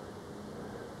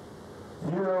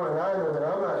 You know and I know that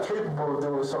I'm not capable of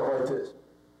doing something like this.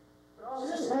 I'm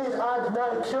just saying I did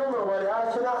not kill nobody.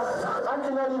 I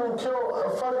cannot even kill a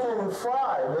fucking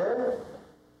fly, man.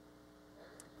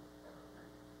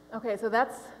 Okay, so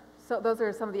those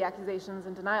are some of the accusations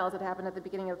and denials that happened at the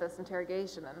beginning of this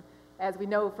interrogation. And as we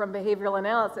know from behavioral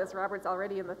analysis, Robert's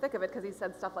already in the thick of it because he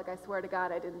said stuff like, I swear to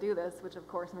God I didn't do this, which of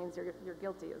course means you're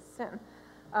guilty as sin.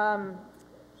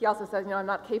 He also says, I'm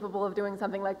not capable of doing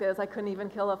something like this. I couldn't even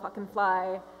kill a fucking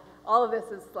fly. All of this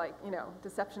is like,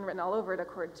 deception written all over it,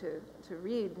 according to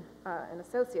Reed and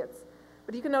Associates.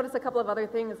 But you can notice a couple of other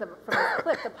things from this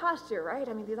clip. The posture, right?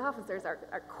 I mean, these officers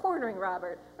are cornering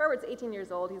Robert. Robert's 18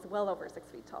 years old. He's well over 6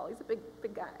 feet tall. He's a big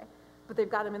guy. But they've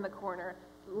got him in the corner,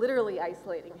 literally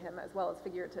isolating him as well as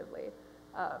figuratively.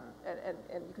 And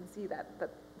you can see that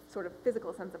sort of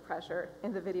physical sense of pressure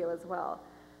in the video as well.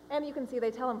 And you can see they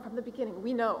tell him from the beginning,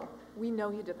 we know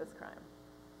you did this crime.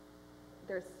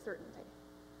 There's certainty.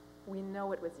 We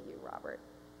know it was you, Robert.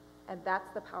 And that's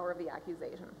the power of the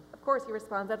accusation. Of course, he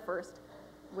responds at first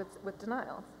with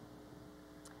denials.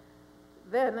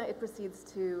 Then it proceeds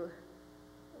to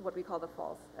what we call the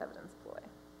false evidence ploy.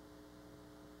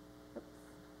 Oops.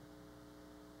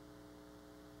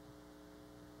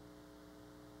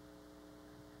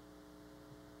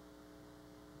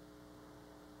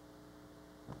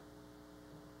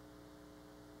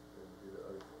 Do the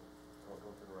other,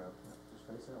 don't turn around. Just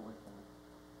face that way for me.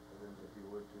 And then if you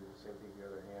would, do the same thing with the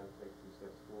other hand, take 2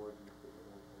 steps forward. And put your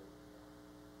hand forward.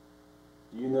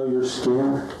 You know your skin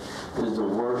is the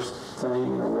worst thing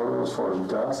in the world as far as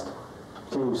dust.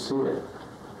 Can't even see it.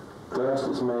 Dust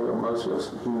is made of most of us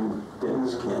human thin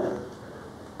skin.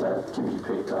 That can be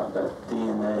picked up, that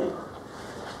DNA.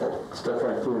 That stuff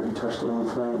right there, if you touched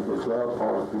anything, the glove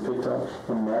part can be picked up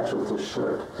and match with the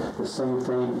shirt. The same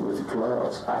thing with the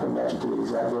gloves. I can match it to the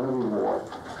exact glove you wore.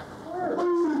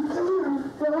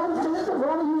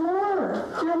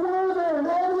 You were there.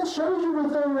 The evidence shows you were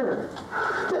there.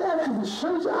 The evidence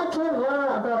shows you. I can't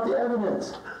lie about the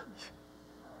evidence.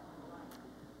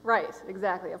 Right,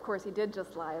 exactly. Of course, he did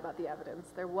just lie about the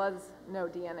evidence. There was no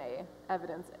DNA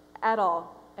evidence at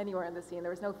all anywhere in the scene.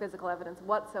 There was no physical evidence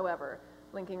whatsoever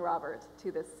linking Robert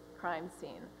to this crime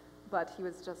scene. But he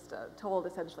was just told,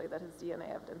 essentially, that his DNA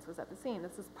evidence was at the scene.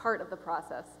 This is part of the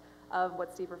process of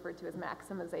what Steve referred to as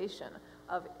maximization,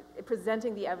 of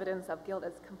presenting the evidence of guilt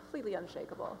as completely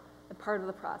unshakable, and part of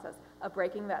the process of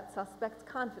breaking that suspect's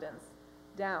confidence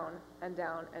down and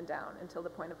down and down until the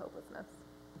point of hopelessness.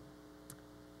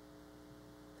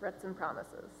 Threats and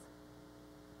promises.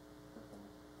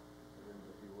 And then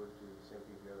if you would, do the same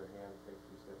thing with the other hand, take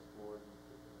 2 steps forward. And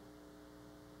put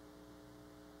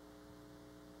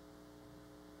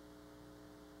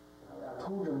your hand. I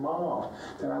told your mom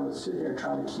that I would sit here and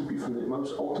try to keep you from the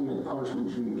most ultimate punishment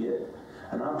you can get.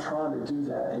 And I'm trying to do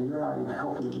that, and you're not even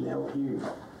helping me to help you.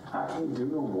 I can't do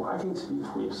no more. I can't speak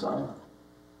for you, son.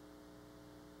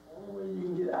 The only way you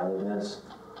can get out of this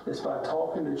is by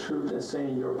talking the truth and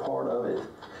saying you're a part of it.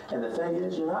 And the thing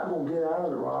is, you're not going to get out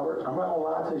of it, Robert. I'm not going to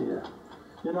lie to you.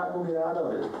 You're not going to get out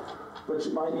of it. But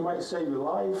you might save your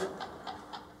life.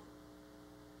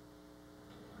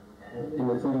 And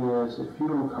the thing is, if you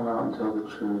don't come out and tell the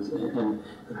truth and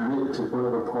admit to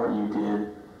whatever part you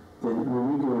did, then when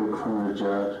you go in front of the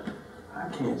judge, I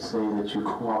can't say that you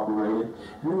cooperated,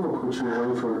 and they're going to put you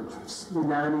away for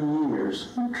 90 years.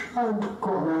 I'm trying to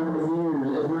go 90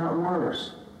 years, if not worse.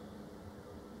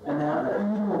 And now,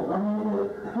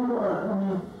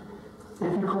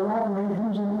 if you cooperate,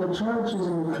 the judge is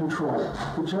in control.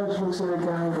 The judge looks at a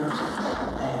guy and goes,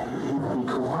 man, he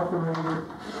cooperated,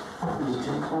 he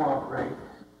didn't cooperate.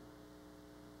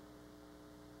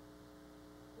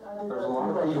 There's a lot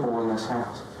of people in this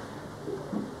house.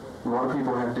 A lot of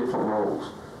people have different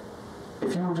roles.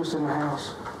 If you were just in the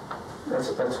house,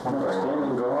 That's one thing.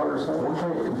 Standing guard or something. One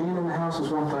thing, being in the house is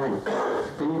one thing.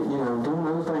 Being, doing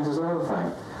other things is another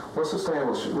thing. Let's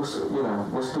establish,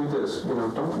 let's do this. We know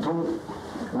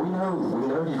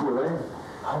you were there.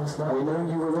 We know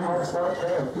you were there. It's not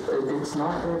him. It's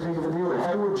not that big of a deal.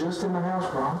 If you were just in the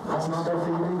house, Rob, it's not that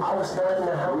big a deal. I was not in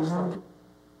the house.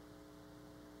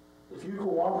 If you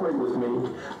cooperate with me,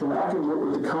 then I can work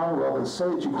with the Commonwealth and say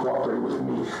that you cooperate with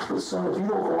me. But son, if you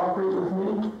don't cooperate with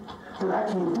me, then I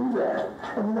can't do that.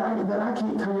 And then I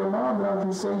can't tell your mom that I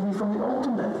can save you from the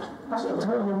ultimate. I can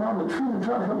tell your mom the truth and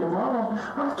try to help your mom.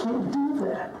 I can't do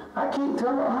that. I can't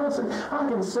tell her honestly. I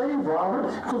can save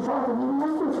Robert because Robert will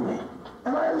work with me.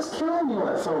 And it's killing me on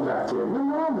that phone back there. Your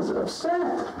mom is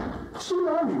upset. She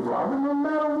loves you, Robert, no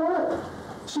matter what.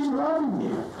 She's loving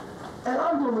you. And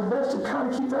I'm doing the best to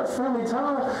kind of keep that family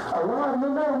tie alive. No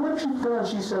matter what you've done,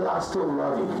 she said, I still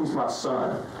love him. He's my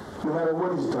son. No matter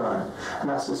what he's done.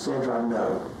 And I said, Sandra, I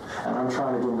know. And I'm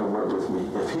trying to get him to work with me.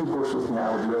 If he works with me,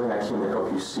 I will do everything I can to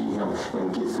help you see him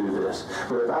and get through this.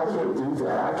 But if I can't do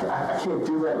that, I can't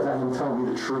do that without him telling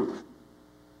me the truth.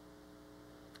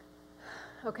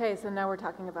 Okay, so now we're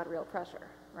talking about real pressure,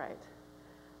 right?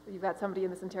 You've got somebody in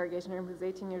this interrogation room who's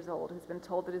 18 years old, who's been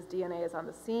told that his DNA is on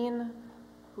the scene.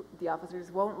 The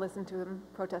officers won't listen to him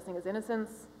protesting his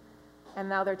innocence. And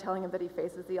now they're telling him that he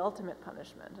faces the ultimate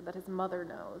punishment, and that his mother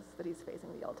knows that he's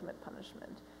facing the ultimate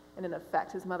punishment. And in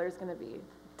effect, his mother is going to be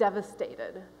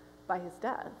devastated by his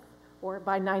death, or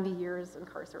by 90 years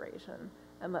incarceration,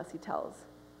 unless he tells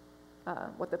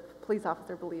what the police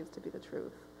officer believes to be the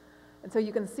truth. And so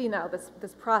you can see now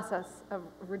this process of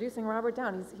reducing Robert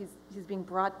down. He's being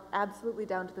brought absolutely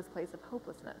down to this place of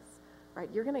hopelessness, right?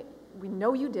 We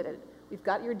know you did it. We've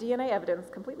got your DNA evidence,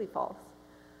 completely false.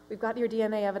 We've got your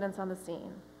DNA evidence on the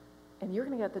scene, and you're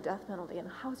going to get the death penalty, and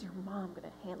how's your mom going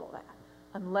to handle that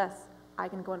unless I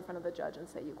can go in front of the judge and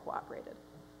say you cooperated?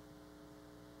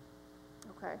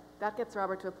 Okay, that gets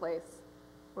Robert to a place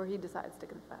where he decides to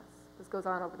confess. This goes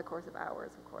on over the course of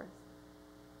hours, of course.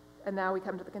 And now we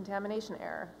come to the contamination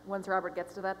error. Once Robert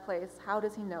gets to that place, how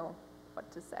does he know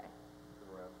what to say?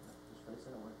 Just face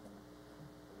it away from him.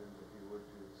 And then if you would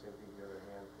do the same thing with the other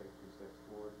hand, take 2 steps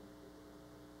forward.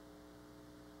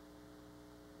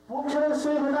 What can I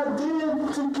say that I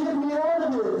did to get me out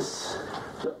of this?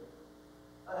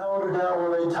 I held her down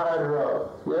when they tied her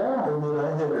up. Yeah. And then I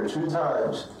hit her 2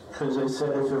 times. Because they said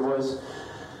if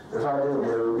I didn't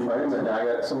hit her, it would be... Wait a minute, I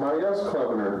got somebody else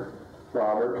clubbing her,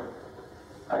 Robert.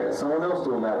 I got someone else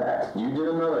doing that act. You did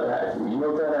another act. You know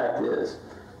what that act is.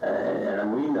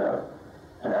 And we know.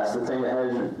 And that's the thing that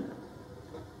has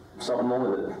something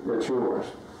on it that's yours.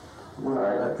 What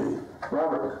might that be?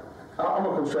 Robert, I'm going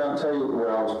to come straight out and tell you what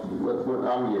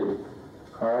I'm getting.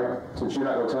 All right? Since you're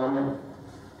not going to tell me.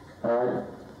 All right?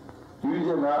 You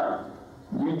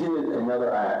did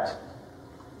another act.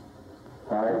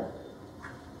 All right?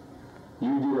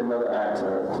 You did another act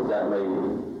to that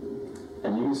lady.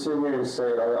 And you can sit here and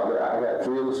say, I got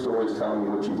 3 other stories telling me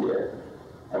what you did.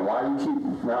 And why you keep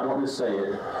not wanting to say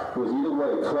it, because either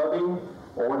way, clubbing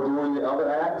or doing the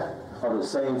other act are the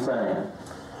same thing.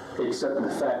 Except in the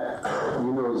fact,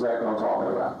 you know exactly what I'm talking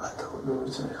about. I don't know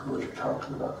exactly what you're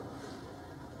talking about.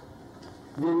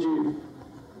 Did you,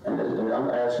 and I'm going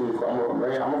to ask you, I'm going to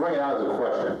bring it out as a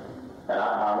question, but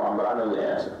I know the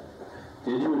answer.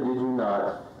 Did you or did you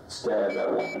not stab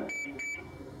that woman?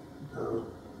 No.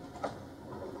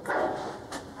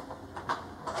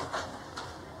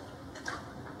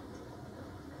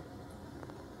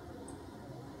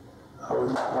 I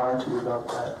was lying to you about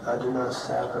that. I did not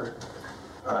stab her.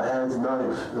 I had the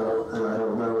knife, though, and I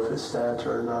don't know if it stabbed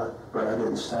her or not, but I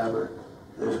didn't stab her.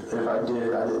 If I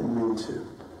did, I didn't mean to.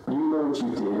 You know what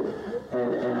you did,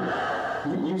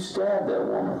 and you stabbed that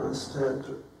woman. I stabbed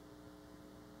her.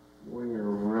 We are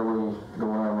really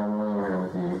going on one way here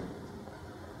with you.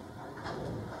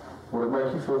 Would it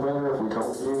make you feel better if we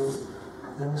told you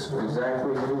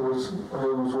exactly who was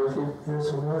with you? Yes,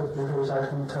 it would, because I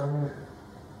can tell you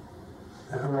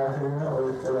if I'm not hanging out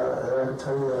with you, I can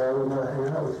tell you that I would not hang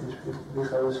out with these people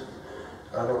because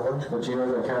I don't want to. But you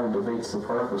know that kind of defeats the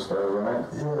purpose, though, right?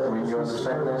 Yeah. I mean, you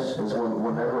understand that? Is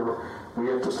whenever we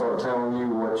have to start telling you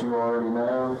what you already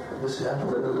know. But if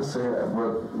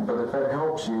that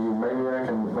helps you, maybe we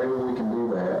can do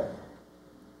that.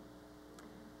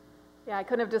 Yeah, I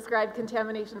couldn't have described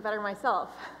contamination better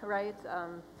myself, right?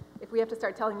 If we have to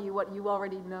start telling you what you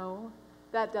already know,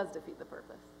 that does defeat the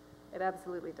purpose. It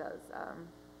absolutely does.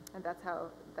 And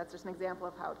that's just an example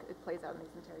of how it plays out in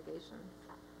these interrogations.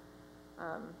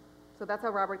 So that's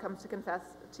how Robert comes to confess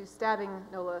to stabbing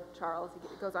Nola Charles. He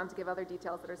goes on to give other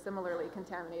details that are similarly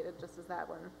contaminated, just as that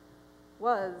one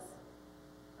was.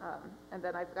 And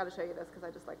then I've got to show you this because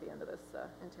I just like the end of this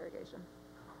interrogation.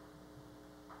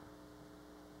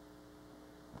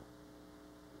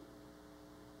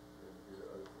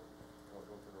 Don't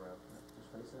turn around. Just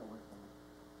face that way.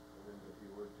 And then if you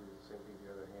were to, same thing,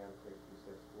 the other hand, take 2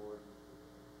 steps forward.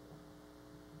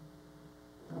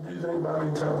 Do you think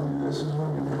Bobby telling you this is when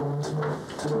you're going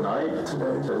Tonight?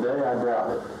 Today, I doubt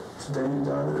it. Today you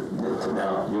done it?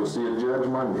 Now, you'll see a judge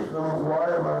Monday.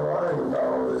 Why am I lying about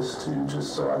all this to you,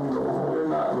 just so I can go home? You're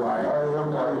not lying. I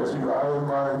am lying to you. I am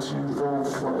lying to you. Full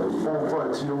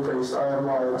front to your face. I am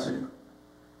lying to you.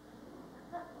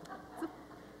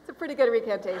 It's a pretty good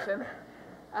recantation.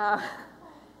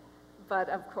 But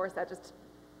of course, that just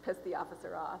pissed the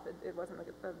officer off. It wasn't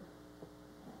a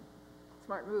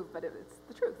smart move, but it's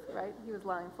the truth, right? He was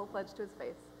lying full-fledged to his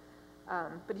face.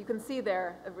 But you can see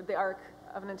there the arc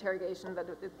of an interrogation that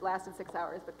it lasted 6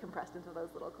 hours, but compressed into those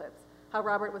little clips. How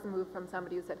Robert was moved from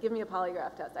somebody who said, give me a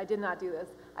polygraph test. I did not do this.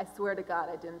 I swear to God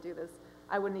I didn't do this.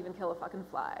 I wouldn't even kill a fucking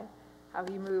fly. How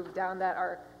he moved down that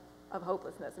arc of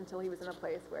hopelessness until he was in a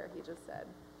place where he just said,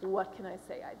 what can I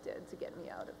say I did to get me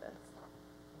out of this?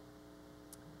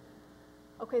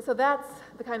 Okay, so that's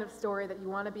the kind of story that you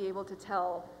want to be able to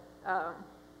tell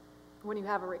when you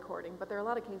have a recording, but there are a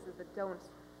lot of cases that don't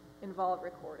involve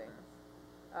recordings,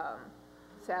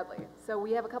 sadly. So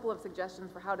we have a couple of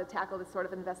suggestions for how to tackle this sort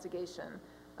of investigation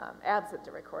absent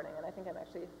a recording, and I think I'm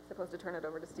actually supposed to turn it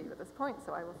over to Steve at this point,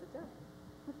 so I will sit down.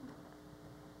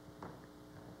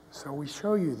 So we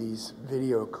show you these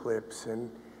video clips, and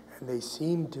they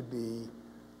seem to be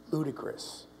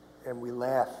ludicrous, and we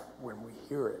laugh when we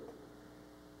hear it.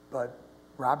 But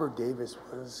Robert Davis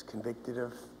was convicted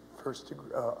of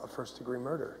first-degree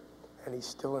murder, and he's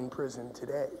still in prison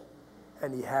today.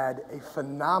 And he had a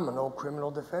phenomenal criminal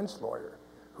defense lawyer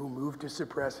who moved to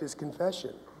suppress his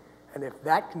confession. And if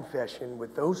that confession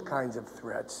with those kinds of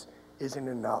threats isn't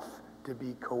enough to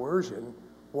be coercion,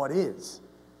 what is?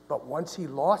 But once he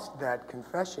lost that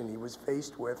confession, he was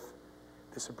faced with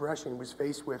the suppression, he was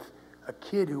faced with a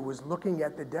kid who was looking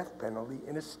at the death penalty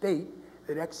in a state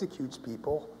that executes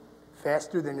people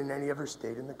faster than in any other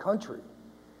state in the country.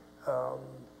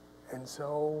 And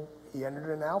so he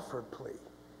entered an Alford plea.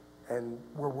 And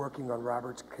we're working on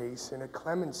Robert's case in a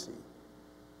clemency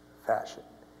fashion.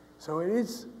 So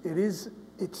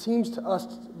it seems to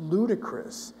us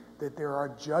ludicrous that there are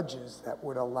judges that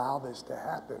would allow this to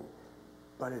happen,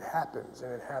 but it happens,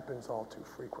 and it happens all too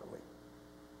frequently.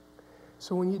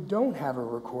 So when you don't have a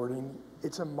recording,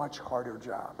 it's a much harder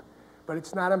job, but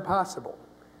it's not impossible.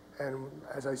 And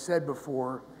as I said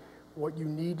before, what you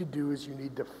need to do is you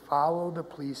need to follow the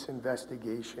police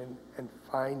investigation and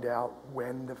find out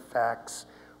when the facts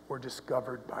were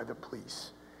discovered by the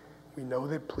police. We know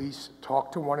that police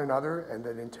talk to one another and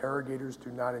that interrogators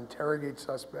do not interrogate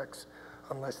suspects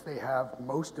unless they have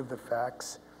most of the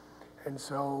facts. And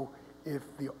so if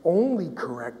the only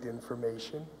correct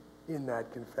information in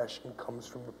that confession comes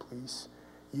from the police,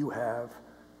 you have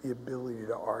the ability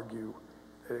to argue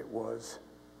that it was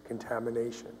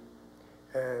contamination.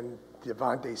 And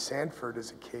Devontae Sanford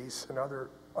is a case, another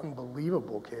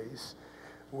unbelievable case,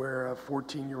 where a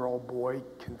 14-year-old boy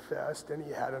confessed, and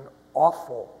he had an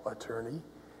awful attorney,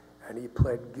 and he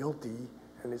pled guilty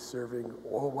and is serving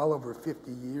well over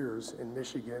 50 years in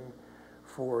Michigan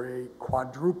for a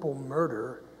quadruple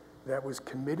murder that was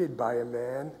committed by a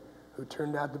man who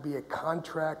turned out to be a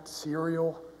contract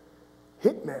serial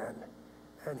hitman.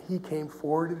 And he came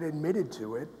forward and admitted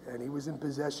to it, and he was in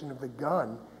possession of the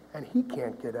gun, and he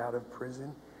can't get out of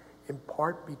prison, in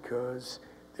part because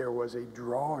there was a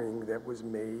drawing that was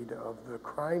made of the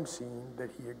crime scene that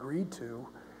he agreed to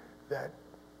that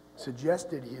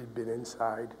suggested he had been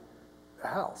inside the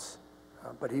house,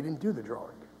 but he didn't do the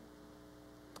drawing.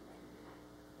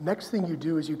 Next thing you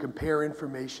do is you compare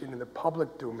information in the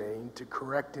public domain to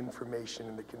correct information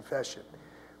in the confession.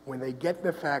 When they get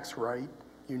the facts right,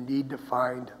 you need to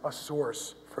find a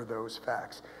source for those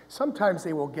facts. Sometimes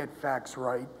they will get facts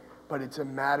right, but it's a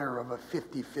matter of a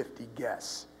 50-50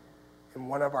 guess. In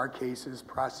one of our cases,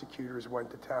 prosecutors went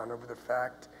to town over the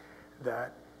fact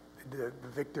that the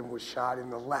victim was shot in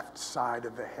the left side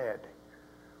of the head,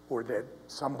 or that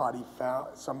somebody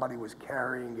was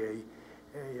carrying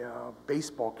a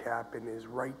baseball cap in his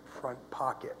right front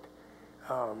pocket.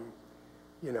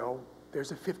 You know,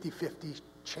 there's a 50-50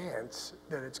 chance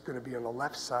that it's going to be on the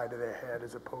left side of the head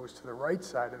as opposed to the right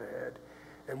side of the head.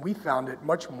 And we found it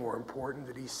much more important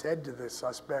that he said to the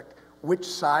suspect, which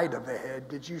side of the head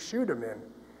did you shoot him in?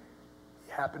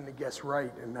 He happened to guess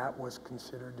right, and that was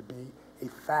considered to be a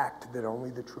fact that only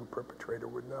the true perpetrator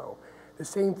would know. The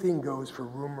same thing goes for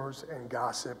rumors and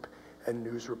gossip and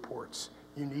news reports.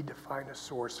 you need to find a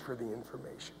source for the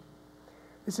information.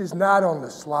 This is not on the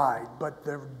slide, but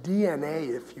the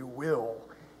DNA, if you will,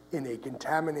 in a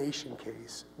contamination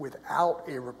case without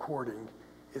a recording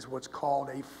is what's called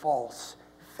a false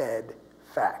fed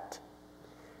fact.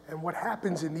 And what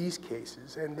happens in these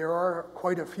cases, and there are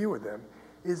quite a few of them,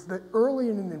 is that early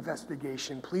in an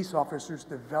investigation, police officers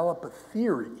develop a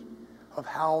theory of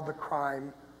how the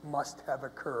crime must have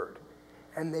occurred.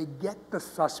 And they get the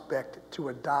suspect to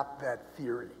adopt that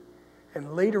theory.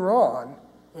 And later on,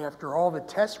 after all the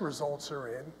test results are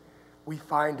in, we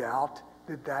find out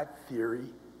that that theory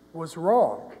was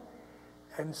wrong.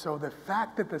 And so the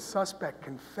fact that the suspect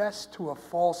confessed to a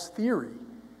false theory,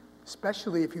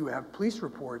 especially if you have police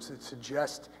reports that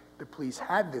suggest the police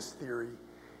had this theory,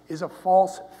 is a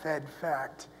false fed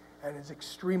fact and is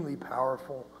extremely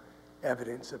powerful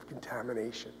evidence of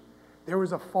contamination. There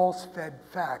was a false fed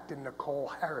fact in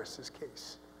Nicole Harris's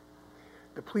case.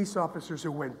 The police officers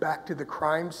who went back to the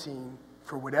crime scene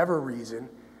for whatever reason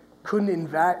couldn't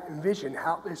envision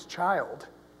how this child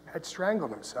had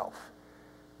strangled himself.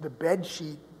 The bed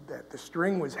sheet that the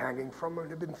string was hanging from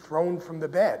had been thrown from the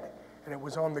bed, and it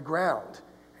was on the ground.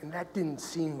 And that didn't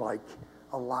seem like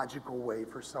a logical way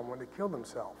for someone to kill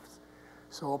themselves.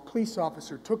 So a police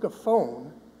officer took a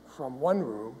phone from one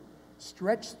room,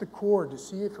 stretched the cord to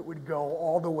see if it would go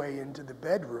all the way into the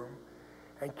bedroom,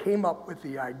 and came up with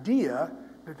the idea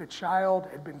that the child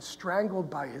had been strangled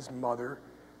by his mother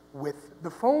with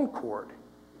the phone cord.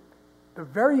 The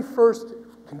very first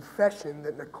confession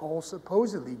that Nicole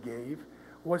supposedly gave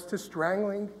was to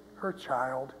strangling her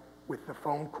child with the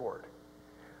phone cord.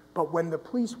 But when the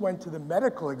police went to the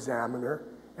medical examiner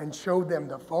and showed them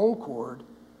the phone cord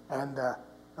and the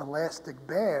elastic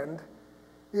band,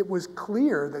 it was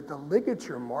clear that the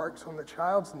ligature marks on the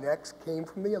child's neck came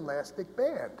from the elastic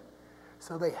band.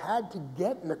 So they had to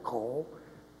get Nicole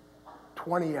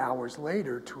 20 hours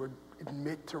later to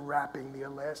admit to wrapping the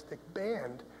elastic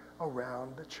band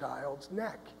around the child's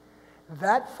neck.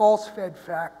 That false fed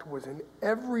fact was in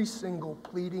every single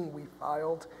pleading we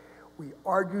filed. We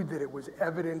argued that it was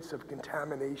evidence of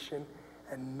contamination,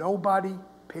 and nobody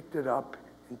picked it up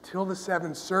until the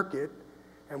Seventh Circuit,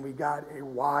 and we got a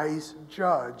wise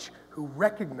judge who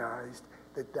recognized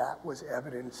that that was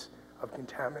evidence of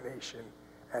contamination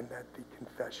and that the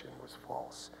confession was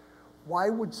false. Why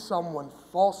would someone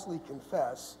falsely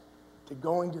confess to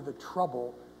going to the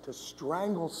trouble to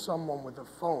strangle someone with a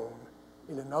phone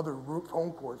in another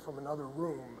phone cord from another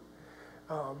room,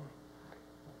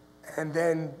 and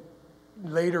then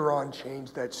later on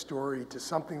change that story to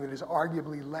something that is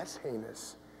arguably less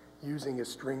heinous, using a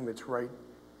string that's right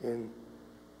in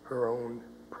her own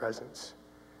presence?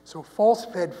 So false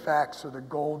fed facts are the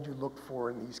gold you look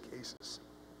for in these cases.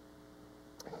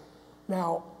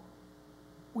 Now,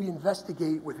 we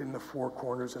investigate within the four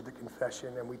corners of the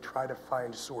confession, and we try to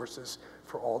find sources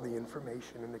for all the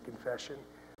information in the confession,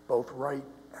 both right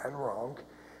and wrong.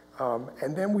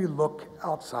 And then we look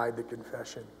outside the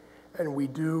confession, and we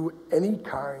do any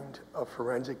kind of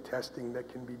forensic testing that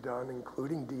can be done,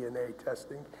 including DNA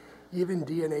testing, even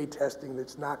DNA testing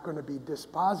that's not going to be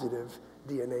dispositive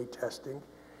DNA testing.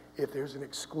 If there's an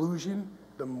exclusion,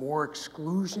 the more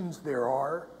exclusions there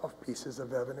are of pieces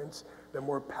of evidence, the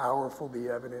more powerful the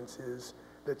evidence is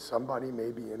that somebody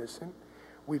may be innocent.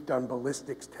 We've done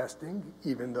ballistics testing,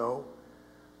 even though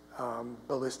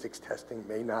ballistics testing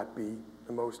may not be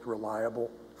the most reliable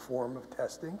form of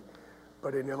testing.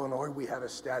 But in Illinois, we have a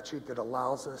statute that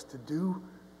allows us to do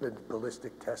the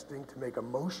ballistic testing, to make a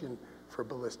motion for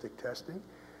ballistic testing.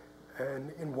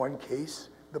 And in one case,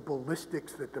 the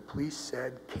ballistics that the police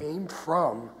said came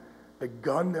from the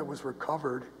gun that was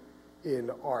recovered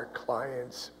in our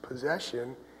client's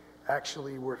possession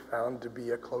actually were found to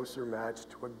be a closer match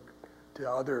to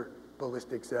other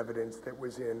ballistics evidence that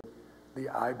was in the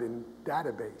IBIN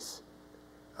database.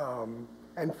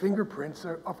 And fingerprints,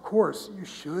 of course, you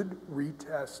should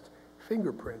retest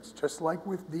fingerprints, just like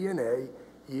with DNA,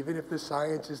 even if the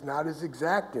science is not as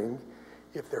exacting.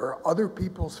 If there are other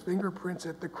people's fingerprints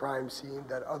at the crime scene,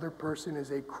 that other person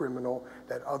is a criminal,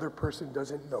 that other person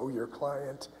doesn't know your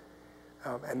client,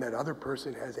 and that other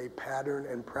person has a pattern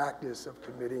and practice of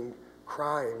committing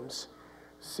crimes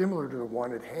similar to the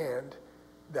one at hand,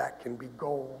 that can be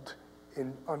gold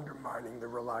in undermining the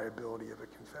reliability of a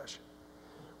confession.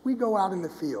 We go out in the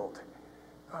field.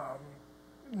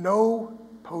 No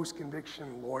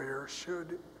post-conviction lawyer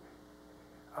should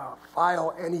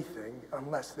file anything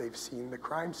unless they've seen the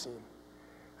crime scene.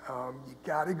 You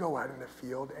gotta go out in the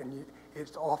field, and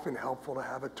it's often helpful to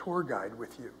have a tour guide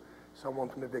with you, someone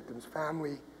from the victim's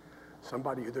family,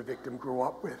 somebody who the victim grew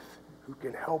up with, who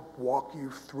can help walk you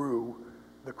through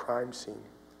the crime scene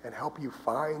and help you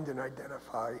find and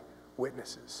identify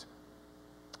witnesses.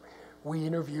 We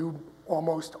interview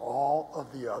almost all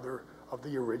of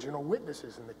the original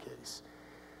witnesses in the case.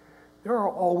 There are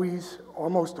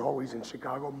almost always in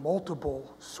Chicago,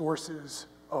 multiple sources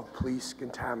of police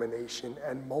contamination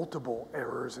and multiple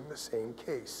errors in the same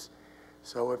case.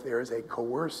 So if there is a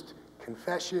coerced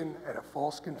confession and a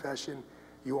false confession,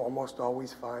 you almost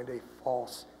always find a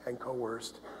false and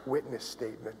coerced witness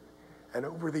statement. And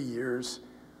over the years,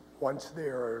 once they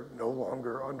are no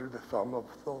longer under the thumb of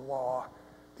the law,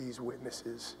 these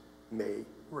witnesses may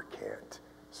recant.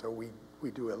 So we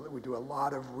do a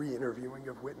lot of re-interviewing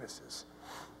of witnesses.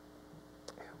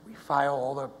 We file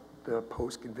all the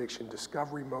post-conviction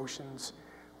discovery motions.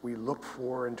 We look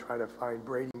for and try to find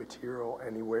Brady material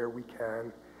anywhere we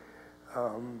can.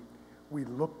 We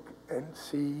look and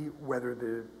see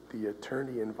whether the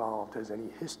attorney involved has any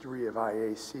history of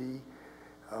IAC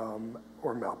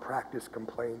or malpractice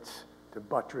complaints to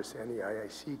buttress any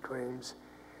IAC claims.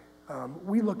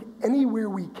 We look anywhere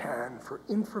we can for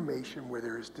information where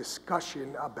there is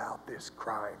discussion about this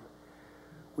crime.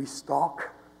 We stalk,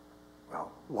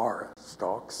 well, Laura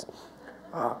stalks,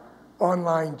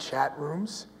 online chat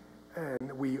rooms,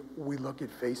 and we look at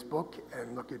Facebook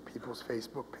and look at people's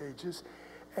Facebook pages,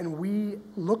 and we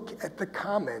look at the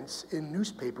comments in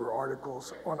newspaper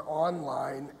articles on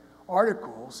online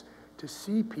articles to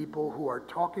see people who are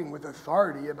talking with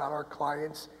authority about our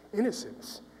client's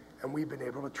innocence. And we've been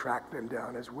able to track them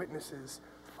down as witnesses,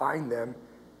 find them,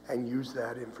 and use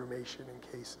that information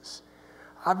in cases.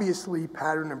 Obviously,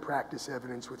 pattern and practice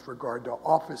evidence with regard to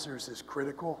officers is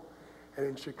critical. And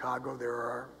in Chicago, there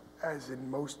are, as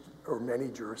in most or many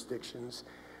jurisdictions,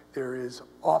 there is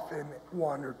often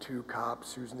one or two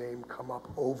cops whose name come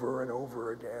up over and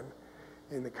over again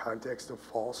in the context of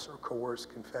false or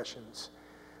coerced confessions.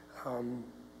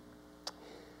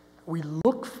 We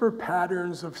look for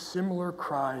patterns of similar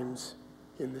crimes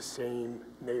in the same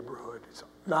neighborhood. It's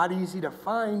not easy to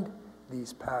find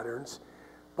these patterns,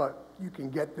 but you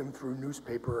can get them through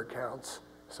newspaper accounts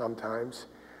sometimes.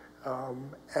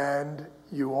 And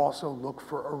you also look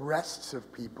for arrests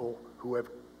of people who have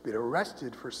been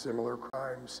arrested for similar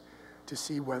crimes to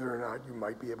see whether or not you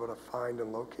might be able to find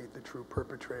and locate the true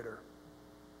perpetrator.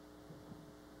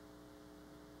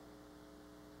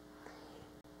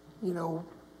 You know,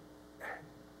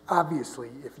 obviously,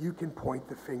 if you can point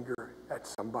the finger at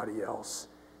somebody else,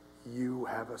 you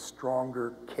have a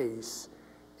stronger case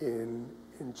in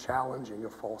challenging a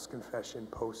false confession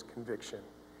post-conviction.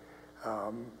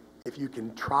 If you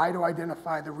can try to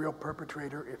identify the real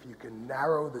perpetrator, if you can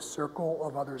narrow the circle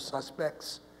of other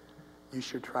suspects, you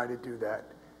should try to do that.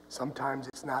 Sometimes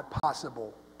it's not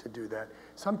possible to do that.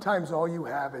 Sometimes all you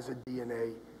have is a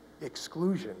DNA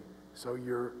exclusion. So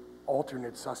your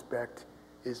alternate suspect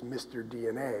is Mr.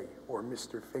 DNA or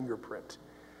Mr. Fingerprint.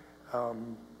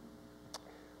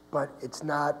 But it's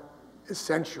not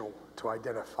essential to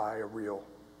identify a real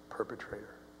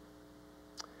perpetrator.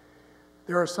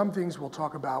 There are some things we'll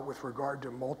talk about with regard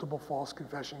to multiple false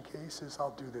confession cases.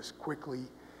 I'll do this quickly.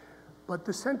 But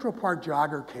the Central Park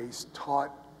jogger case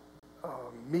taught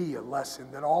me a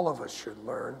lesson that all of us should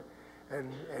learn,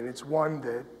 and it's one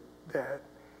that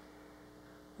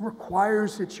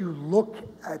requires that you look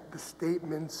at the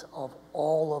statements of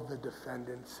all of the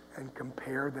defendants and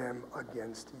compare them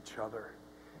against each other.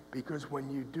 Because when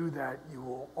you do that, you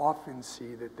will often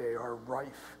see that they are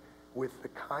rife with the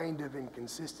kind of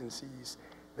inconsistencies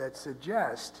that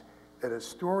suggest that a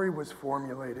story was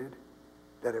formulated,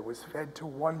 that it was fed to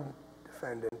one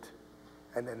defendant,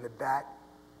 and then that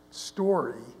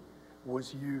story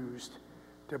was used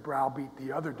to browbeat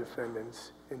the other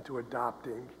defendants into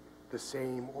adopting the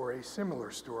same or a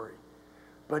similar story.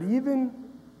 But even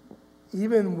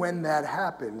when that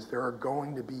happens, there are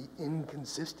going to be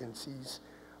inconsistencies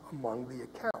among the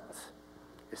accounts,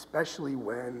 especially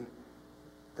when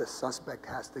the suspect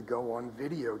has to go on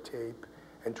videotape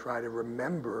and try to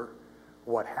remember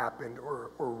what happened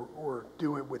or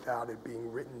do it without it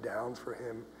being written down for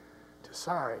him to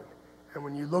sign. And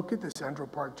when you look at the Central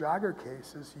Park jogger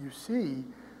cases, you see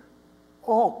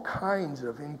all kinds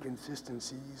of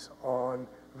inconsistencies on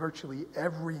virtually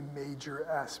every major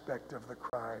aspect of the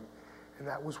crime. And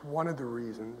that was one of the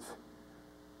reasons,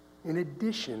 in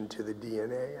addition to the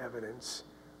DNA evidence,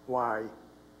 why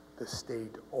the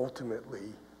state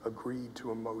ultimately agreed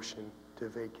to a motion to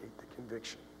vacate the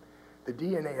conviction. The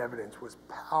DNA evidence was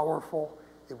powerful.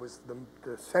 It was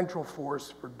the central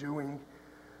force for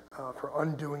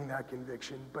undoing that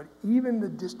conviction. But even the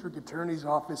district attorney's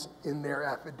office in their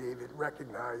affidavit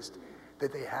recognized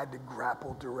that they had to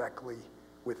grapple directly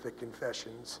with the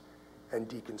confessions and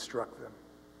deconstruct them.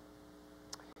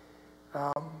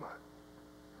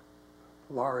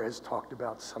 Laura has talked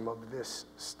about some of this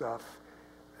stuff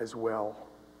as well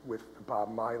with the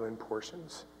Bob Mylan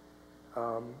portions.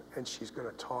 And she's going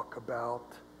to talk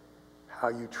about how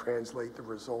you translate the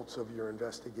results of your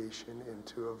investigation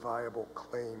into a viable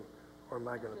claim. Or am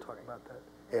I going to talk about that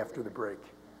after the break?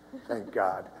 Thank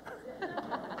God.